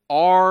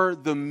are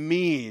the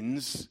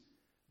means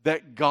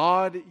that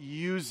God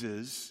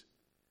uses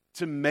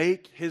to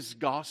make His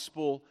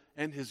gospel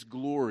and His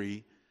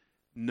glory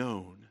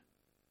known.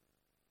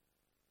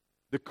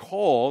 The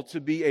call to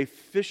be a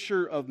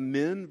fisher of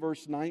men,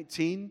 verse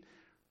 19,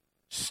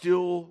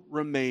 still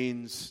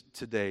remains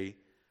today.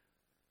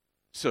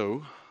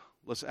 So,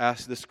 let's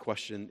ask this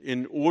question.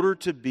 In order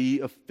to be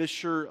a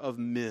fisher of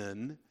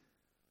men,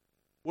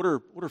 what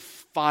are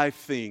 5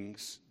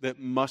 things that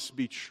must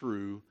be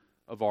true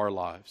of our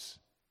lives?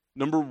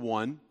 Number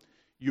 1,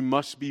 you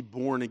must be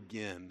born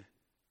again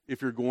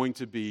if you're going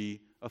to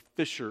be a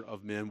fisher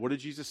of men. What did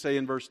Jesus say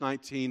in verse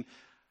 19?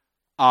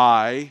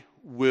 I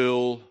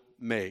will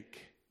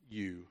make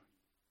you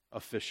a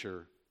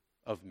fisher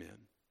of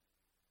men.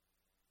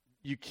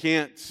 You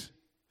can't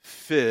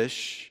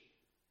fish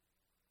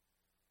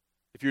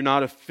if you're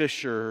not a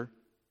fisher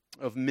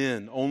of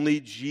men. Only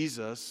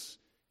Jesus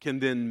can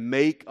then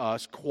make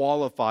us,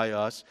 qualify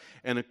us,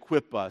 and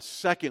equip us.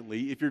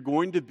 Secondly, if you're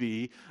going to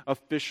be a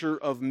fisher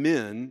of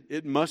men,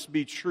 it must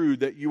be true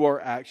that you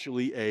are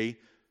actually a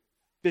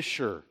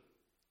fisher.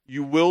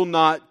 You will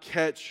not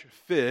catch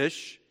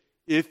fish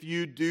if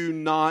you do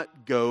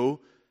not go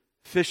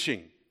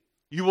fishing.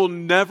 You will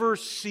never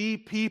see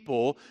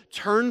people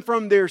turn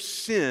from their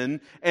sin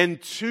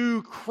and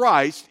to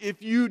Christ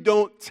if you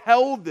don't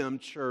tell them,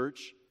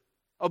 church,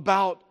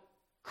 about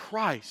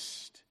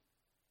Christ.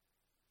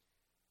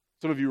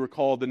 Some of you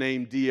recall the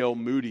name D.L.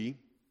 Moody,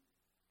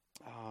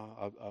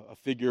 a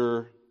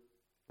figure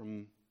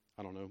from,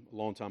 a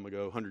long time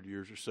ago, 100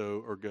 years or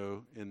so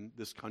ago in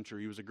this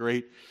country. He was a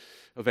great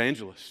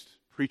evangelist,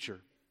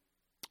 preacher.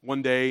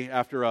 One day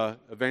after an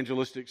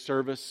evangelistic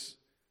service,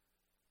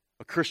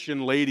 a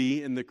Christian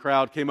lady in the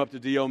crowd came up to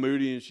D.L.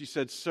 Moody and she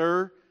said,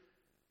 "Sir,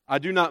 I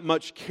do not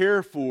much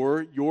care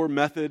for your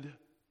method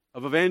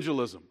of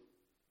evangelism."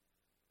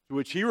 To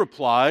which he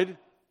replied,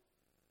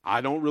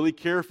 "I don't really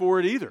care for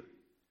it either.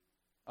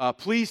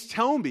 Please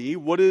tell me,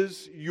 what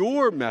is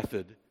your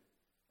method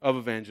of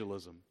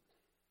evangelism?"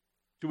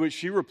 To which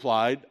she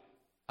replied,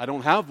 "I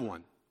don't have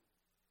one."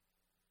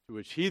 To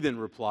which he then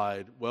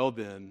replied, "Well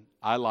then,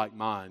 I like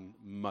mine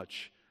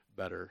much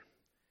better."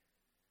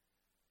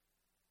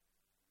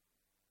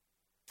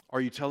 Are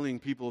you telling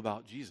people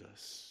about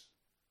Jesus?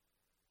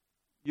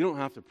 You don't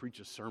have to preach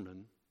a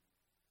sermon.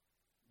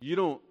 You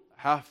don't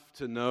have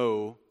to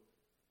know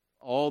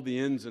all the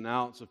ins and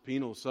outs of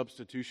penal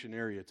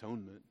substitutionary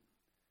atonement.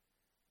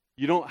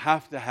 You don't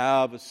have to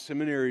have a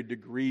seminary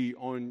degree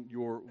on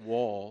your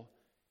wall.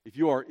 If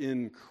you are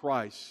in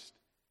Christ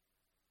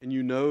and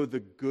you know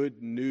the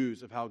good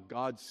news of how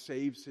God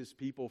saves His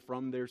people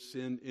from their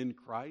sin in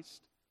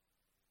Christ,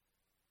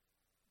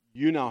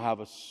 you now have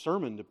a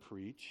sermon to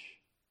preach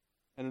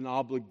and an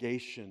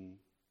obligation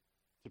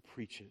to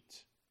preach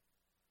it.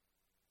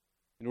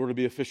 In order to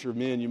be a fisher of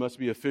men, you must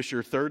be a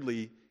fisher.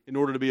 Thirdly, in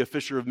order to be a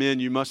fisher of men,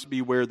 you must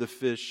be where the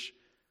fish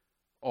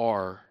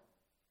are.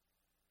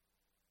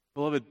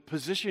 Beloved,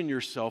 position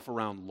yourself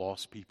around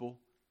lost people.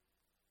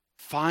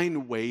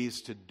 Find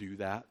ways to do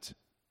that.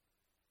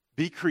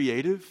 Be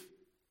creative.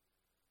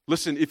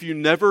 Listen, if you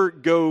never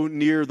go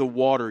near the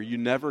water, you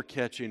never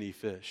catch any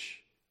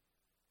fish.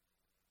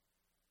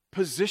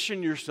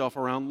 Position yourself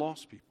around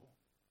lost people.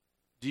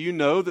 Do you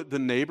know that the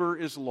neighbor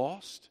is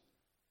lost?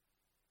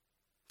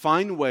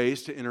 Find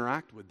ways to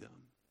interact with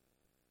them.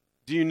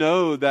 Do you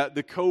know that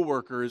the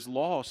coworker is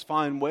lost?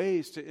 Find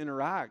ways to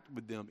interact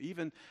with them,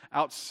 even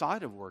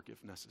outside of work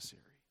if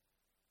necessary.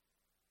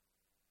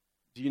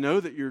 Do you know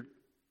that your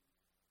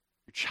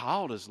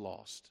child is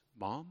lost?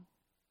 Mom,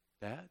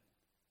 Dad,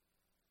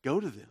 go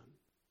to them.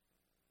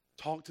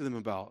 Talk to them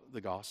about the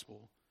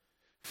gospel.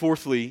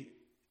 Fourthly,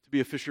 to be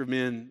a fisher of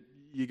men,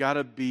 you got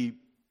to be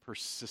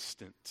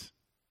persistent.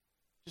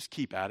 Just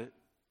keep at it.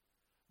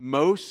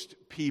 Most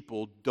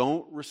people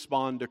don't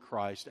respond to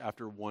Christ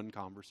after one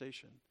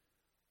conversation.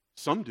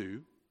 Some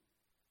do,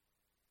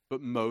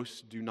 but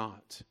most do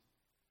not.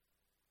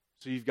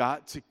 So you've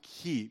got to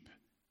keep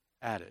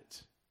at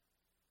it.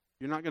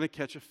 You're not going to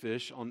catch a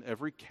fish on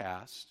every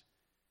cast.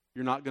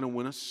 You're not going to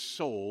win a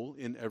soul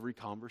in every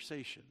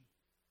conversation.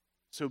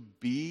 So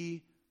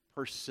be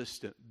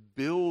persistent.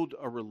 Build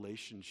a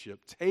relationship.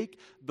 Take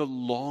the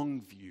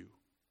long view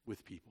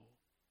with people.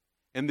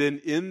 And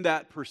then in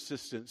that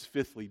persistence,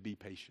 fifthly, be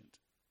patient.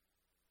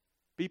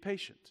 Be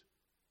patient.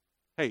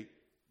 Hey,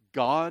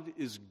 God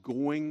is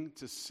going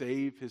to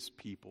save His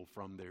people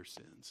from their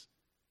sins.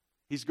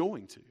 He's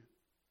going to.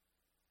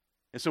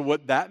 And so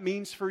what that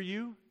means for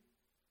you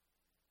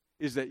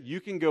is that you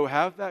can go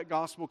have that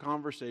gospel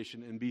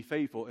conversation and be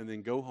faithful and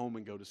then go home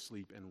and go to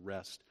sleep and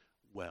rest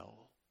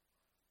well.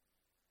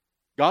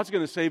 God's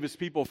going to save His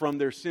people from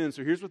their sins.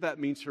 So here's what that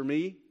means for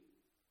me.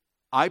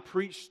 I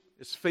preach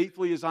as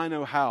faithfully as I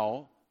know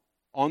how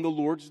on the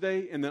Lord's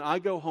Day, and then I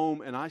go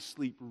home and I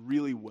sleep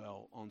really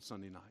well on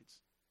Sunday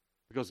nights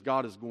because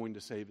God is going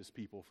to save His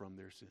people from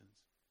their sins.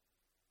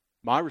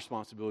 My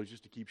responsibility is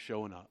just to keep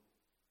showing up,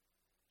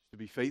 to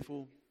be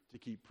faithful, to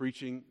keep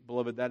preaching.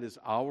 Beloved, that is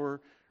our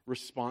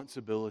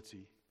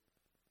responsibility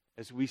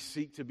as we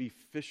seek to be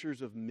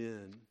fishers of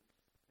men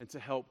and to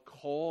help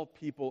call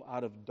people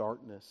out of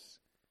darkness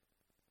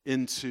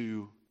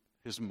into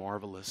His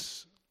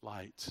marvelous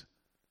light.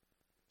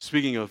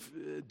 Speaking of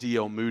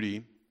D.L.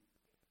 Moody,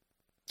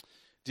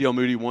 D.L.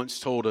 Moody once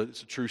told,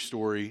 it's a true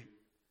story,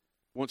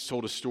 once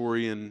told a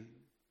story in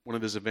one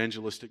of his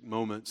evangelistic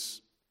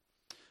moments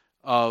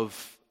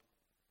of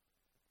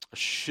a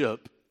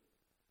ship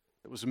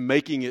that was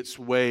making its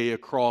way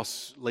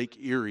across Lake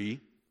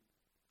Erie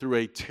through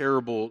a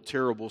terrible,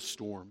 terrible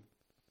storm.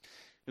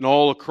 And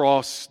all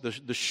across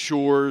the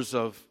shores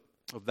of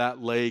that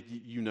lake,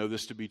 you know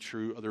this to be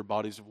true, other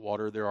bodies of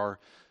water, there are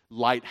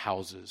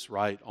lighthouses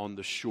right on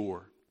the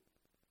shore.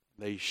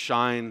 They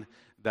shine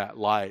that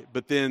light.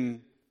 But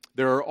then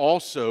there are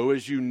also,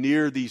 as you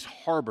near these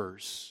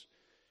harbors,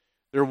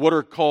 there are what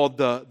are called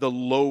the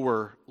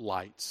lower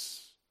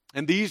lights.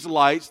 And these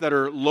lights that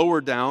are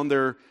lower down,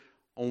 they're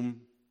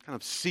on kind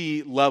of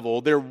sea level.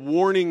 They're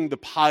warning the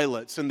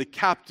pilots and the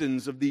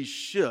captains of these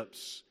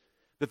ships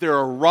that there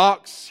are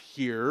rocks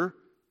here,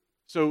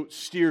 so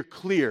steer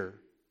clear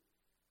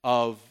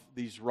of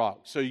these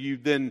rocks. So you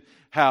then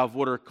have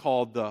what are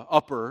called the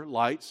upper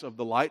lights of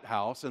the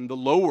lighthouse and the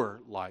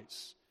lower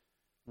lights,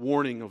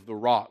 warning of the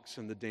rocks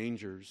and the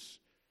dangers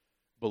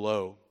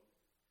below.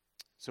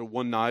 So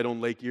one night on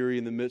Lake Erie,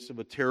 in the midst of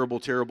a terrible,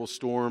 terrible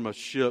storm, a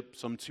ship,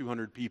 some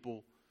 200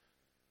 people,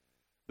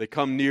 they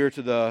come near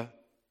to the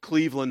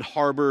Cleveland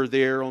Harbor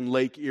there on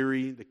Lake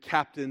Erie. The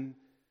captain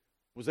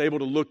was able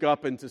to look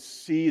up and to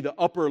see the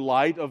upper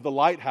light of the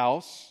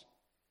lighthouse.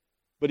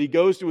 But he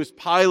goes to his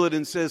pilot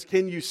and says,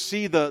 "Can you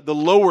see the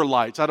lower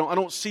lights? I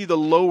don't see the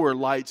lower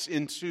lights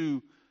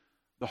into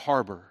the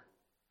harbor."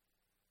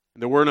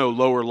 And there were no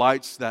lower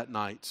lights that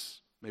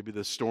night. Maybe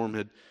the storm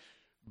had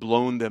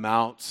blown them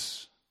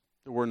out.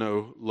 There were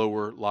no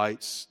lower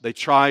lights. They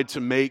tried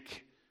to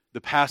make the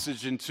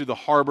passage into the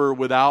harbor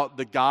without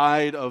the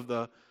guide of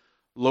the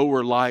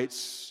lower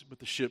lights, but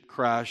the ship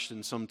crashed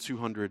and some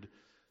 200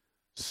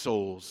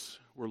 souls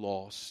were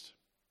lost.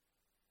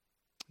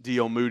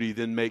 D.L. Moody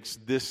then makes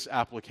this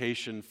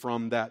application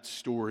from that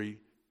story.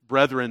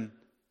 Brethren,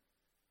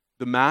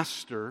 the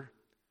Master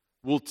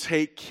will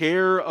take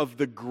care of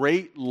the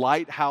great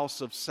lighthouse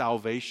of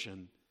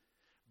salvation,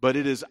 but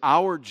it is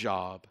our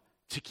job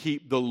to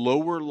keep the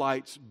lower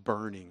lights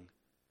burning,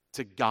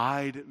 to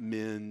guide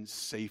men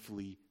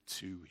safely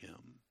to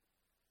Him.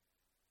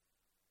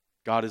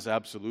 God is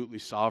absolutely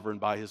sovereign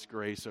by His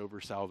grace over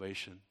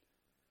salvation.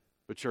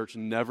 But church,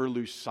 never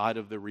lose sight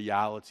of the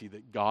reality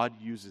that God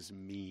uses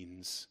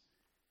means.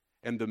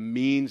 And the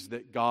means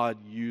that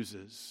God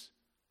uses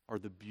are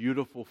the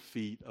beautiful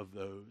feet of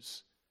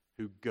those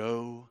who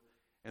go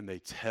and they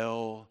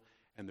tell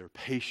and they're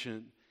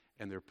patient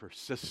and they're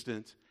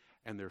persistent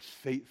and they're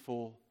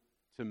faithful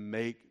to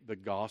make the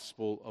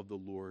gospel of the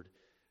Lord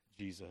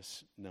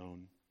Jesus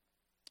known.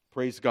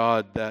 Praise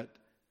God that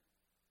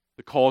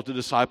the call to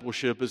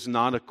discipleship is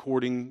not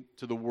according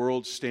to the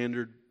world's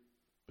standard,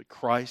 but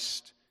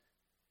Christ.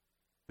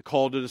 The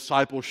call to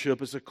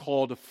discipleship is a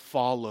call to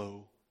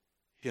follow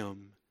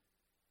Him.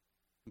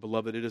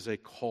 Beloved, it is a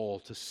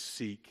call to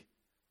seek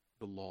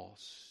the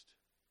lost.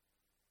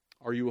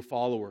 Are you a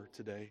follower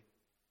today?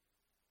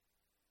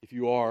 If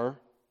you are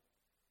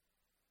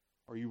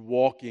you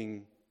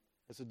walking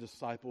as a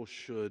disciple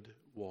should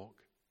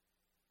walk?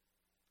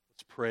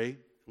 Let's pray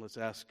and let's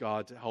ask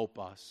God to help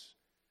us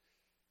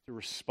to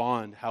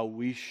respond how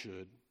we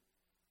should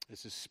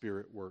as His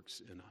Spirit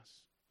works in us.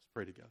 Let's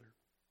pray together.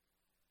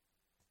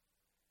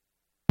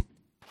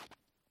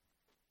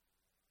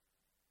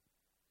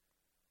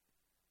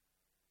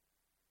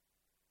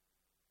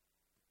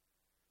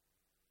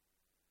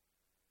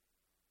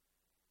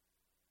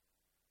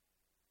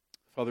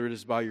 Father, it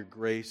is by your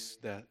grace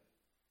that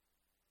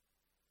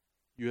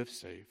you have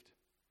saved.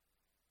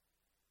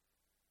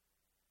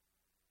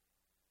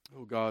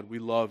 Oh God, we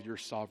love your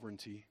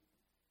sovereignty.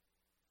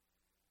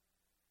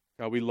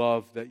 God, we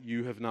love that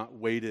you have not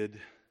waited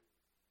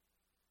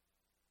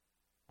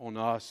on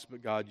us,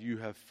 but God, you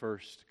have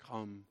first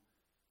come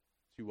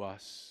to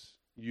us.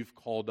 You've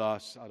called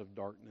us out of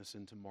darkness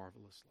into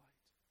marvelous light.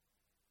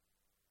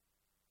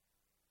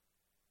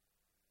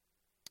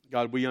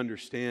 God, we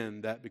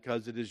understand that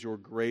because it is your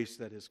grace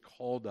that has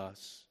called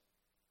us,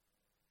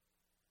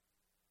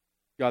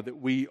 God, that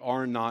we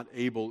are not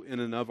able in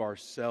and of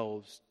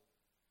ourselves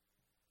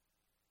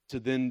to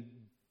then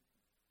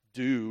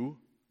do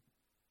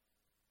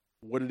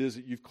what it is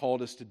that you've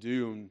called us to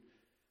do and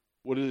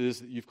what it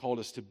is that you've called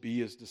us to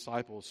be as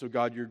disciples. So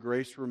God, your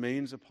grace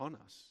remains upon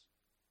us.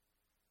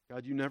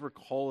 God, you never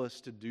call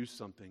us to do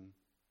something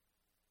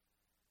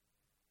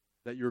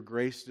that your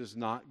grace does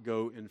not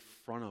go in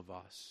front of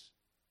us.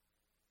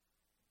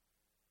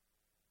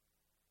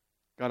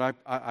 God,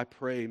 I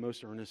pray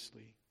most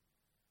earnestly,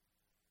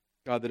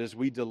 God, that as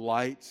we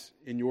delight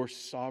in your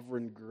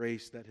sovereign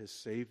grace that has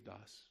saved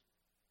us,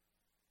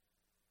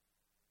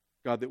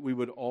 God, that we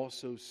would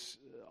also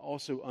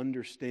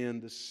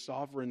understand the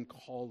sovereign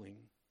calling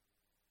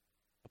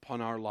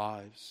upon our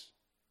lives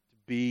to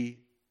be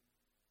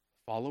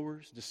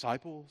followers,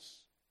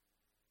 disciples,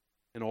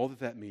 and all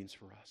that that means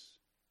for us.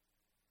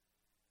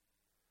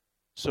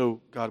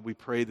 So, God, we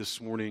pray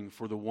this morning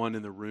for the one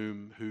in the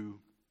room who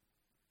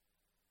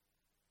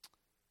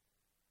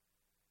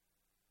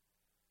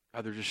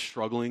God, they're just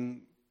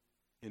struggling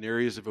in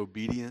areas of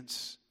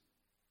obedience.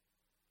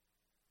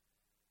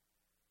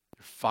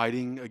 They're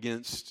fighting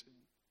against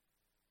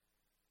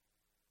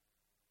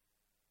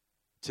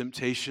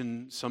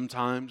temptation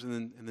sometimes,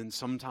 and then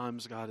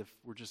sometimes, God, if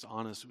we're just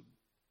honest,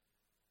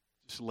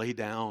 just lay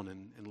down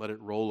and let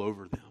it roll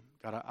over them.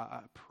 God,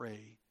 I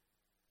pray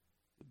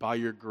that by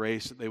your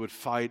grace that they would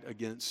fight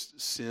against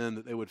sin,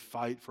 that they would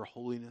fight for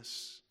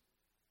holiness.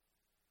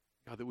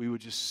 God, that we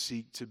would just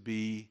seek to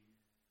be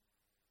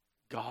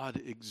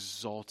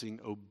God-exalting,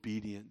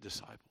 obedient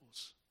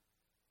disciples.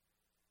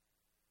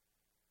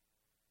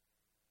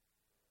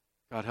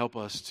 God, help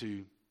us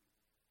to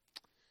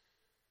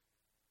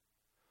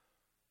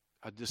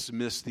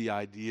dismiss the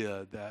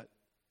idea that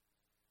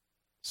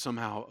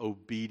somehow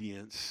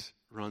obedience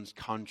runs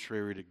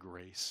contrary to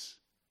grace.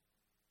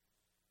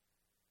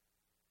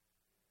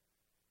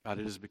 God,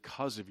 it is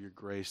because of your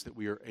grace that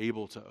we are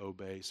able to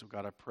obey. So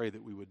God, I pray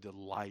that we would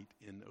delight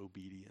in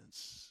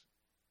obedience.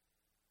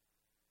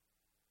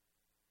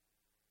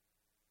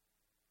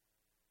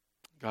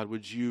 God,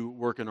 would you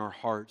work in our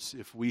hearts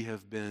if we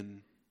have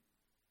been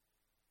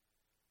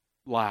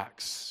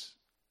lax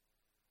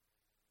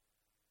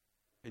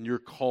in your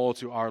call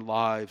to our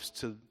lives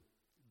to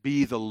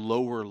be the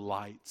lower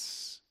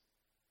lights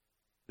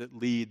that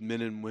lead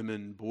men and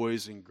women,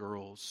 boys and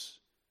girls,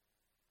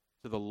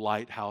 to the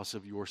lighthouse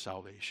of your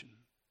salvation.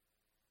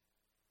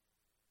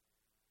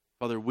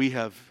 Father, we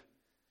have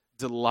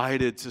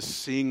delighted to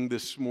sing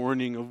this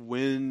morning of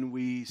when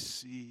we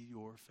see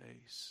your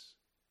face.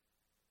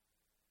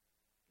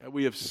 God,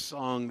 we have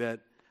sung that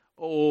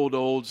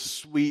old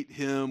sweet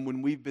hymn,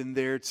 when we've been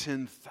there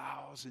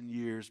 10,000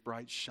 years,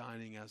 bright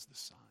shining as the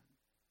sun.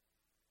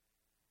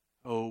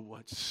 Oh,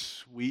 what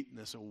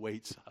sweetness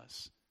awaits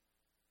us.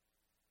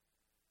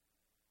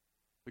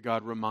 But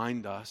God,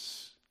 remind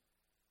us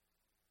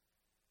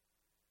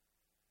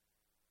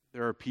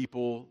there are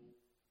people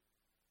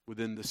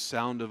within the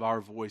sound of our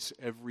voice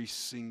every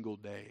single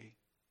day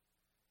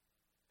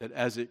that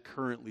as it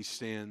currently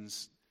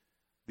stands,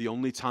 the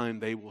only time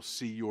they will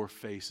see your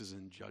face is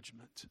in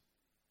judgment.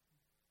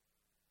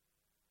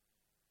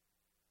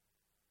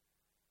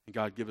 And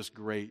God, give us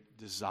great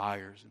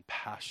desires and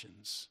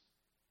passions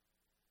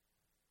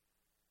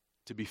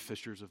to be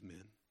fishers of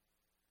men.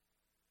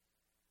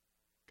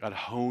 God,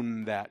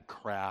 hone that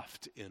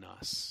craft in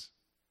us.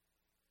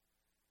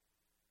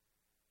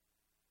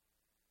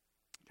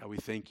 God, we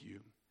thank you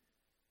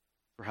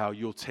for how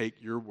you'll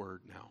take your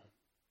word now,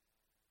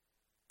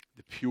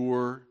 the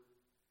pure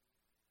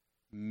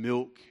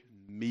milk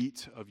and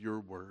meat of your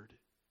word,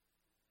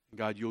 and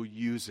God, you'll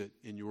use it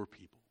in your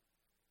people,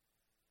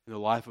 in the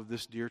life of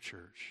this dear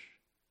church,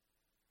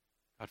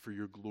 God, for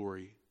your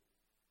glory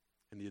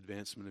and the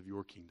advancement of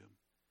your kingdom.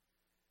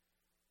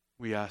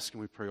 We ask and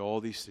we pray all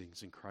these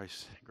things in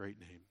Christ's great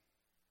name.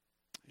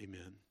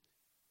 Amen.